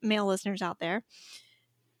our male listeners out there.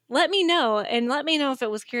 Let me know, and let me know if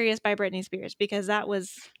it was Curious by Britney Spears, because that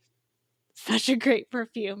was such a great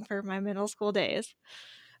perfume for my middle school days.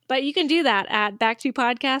 But you can do that at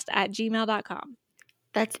backtopodcast@gmail.com.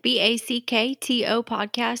 That's BACKTO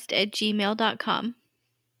podcast@gmail.com.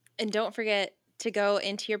 And don't forget to go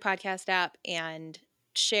into your podcast app and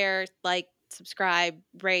share, like, subscribe,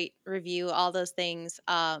 rate, review, all those things.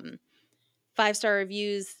 5-star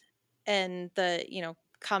reviews and the,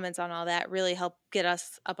 comments on all that really help get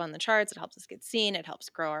us up on the charts. It helps us get seen. It helps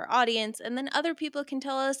grow our audience. And then other people can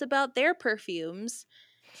tell us about their perfumes.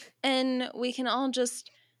 And we can all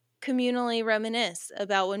just communally reminisce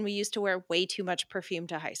about when we used to wear way too much perfume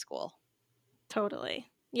to high school.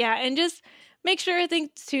 Totally. Yeah, and just make sure, I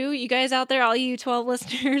think, too, you guys out there, all you 12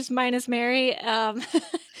 listeners minus Mary,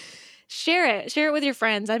 Share it with your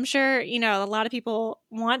friends. I'm sure, a lot of people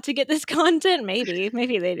want to get this content. Maybe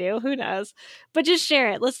they do. Who knows? But just share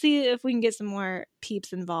it. Let's see if we can get some more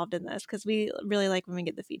peeps involved in this, because we really like when we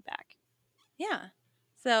get the feedback. Yeah.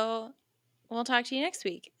 So we'll talk to you next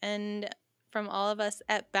week. And from all of us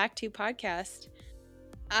at Back to Podcast,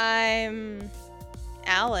 I'm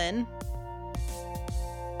Alan.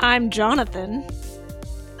 I'm Jonathan.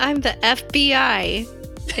 I'm the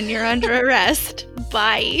FBI, and you're under arrest.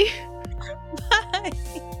 Bye. Bye.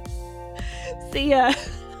 See ya.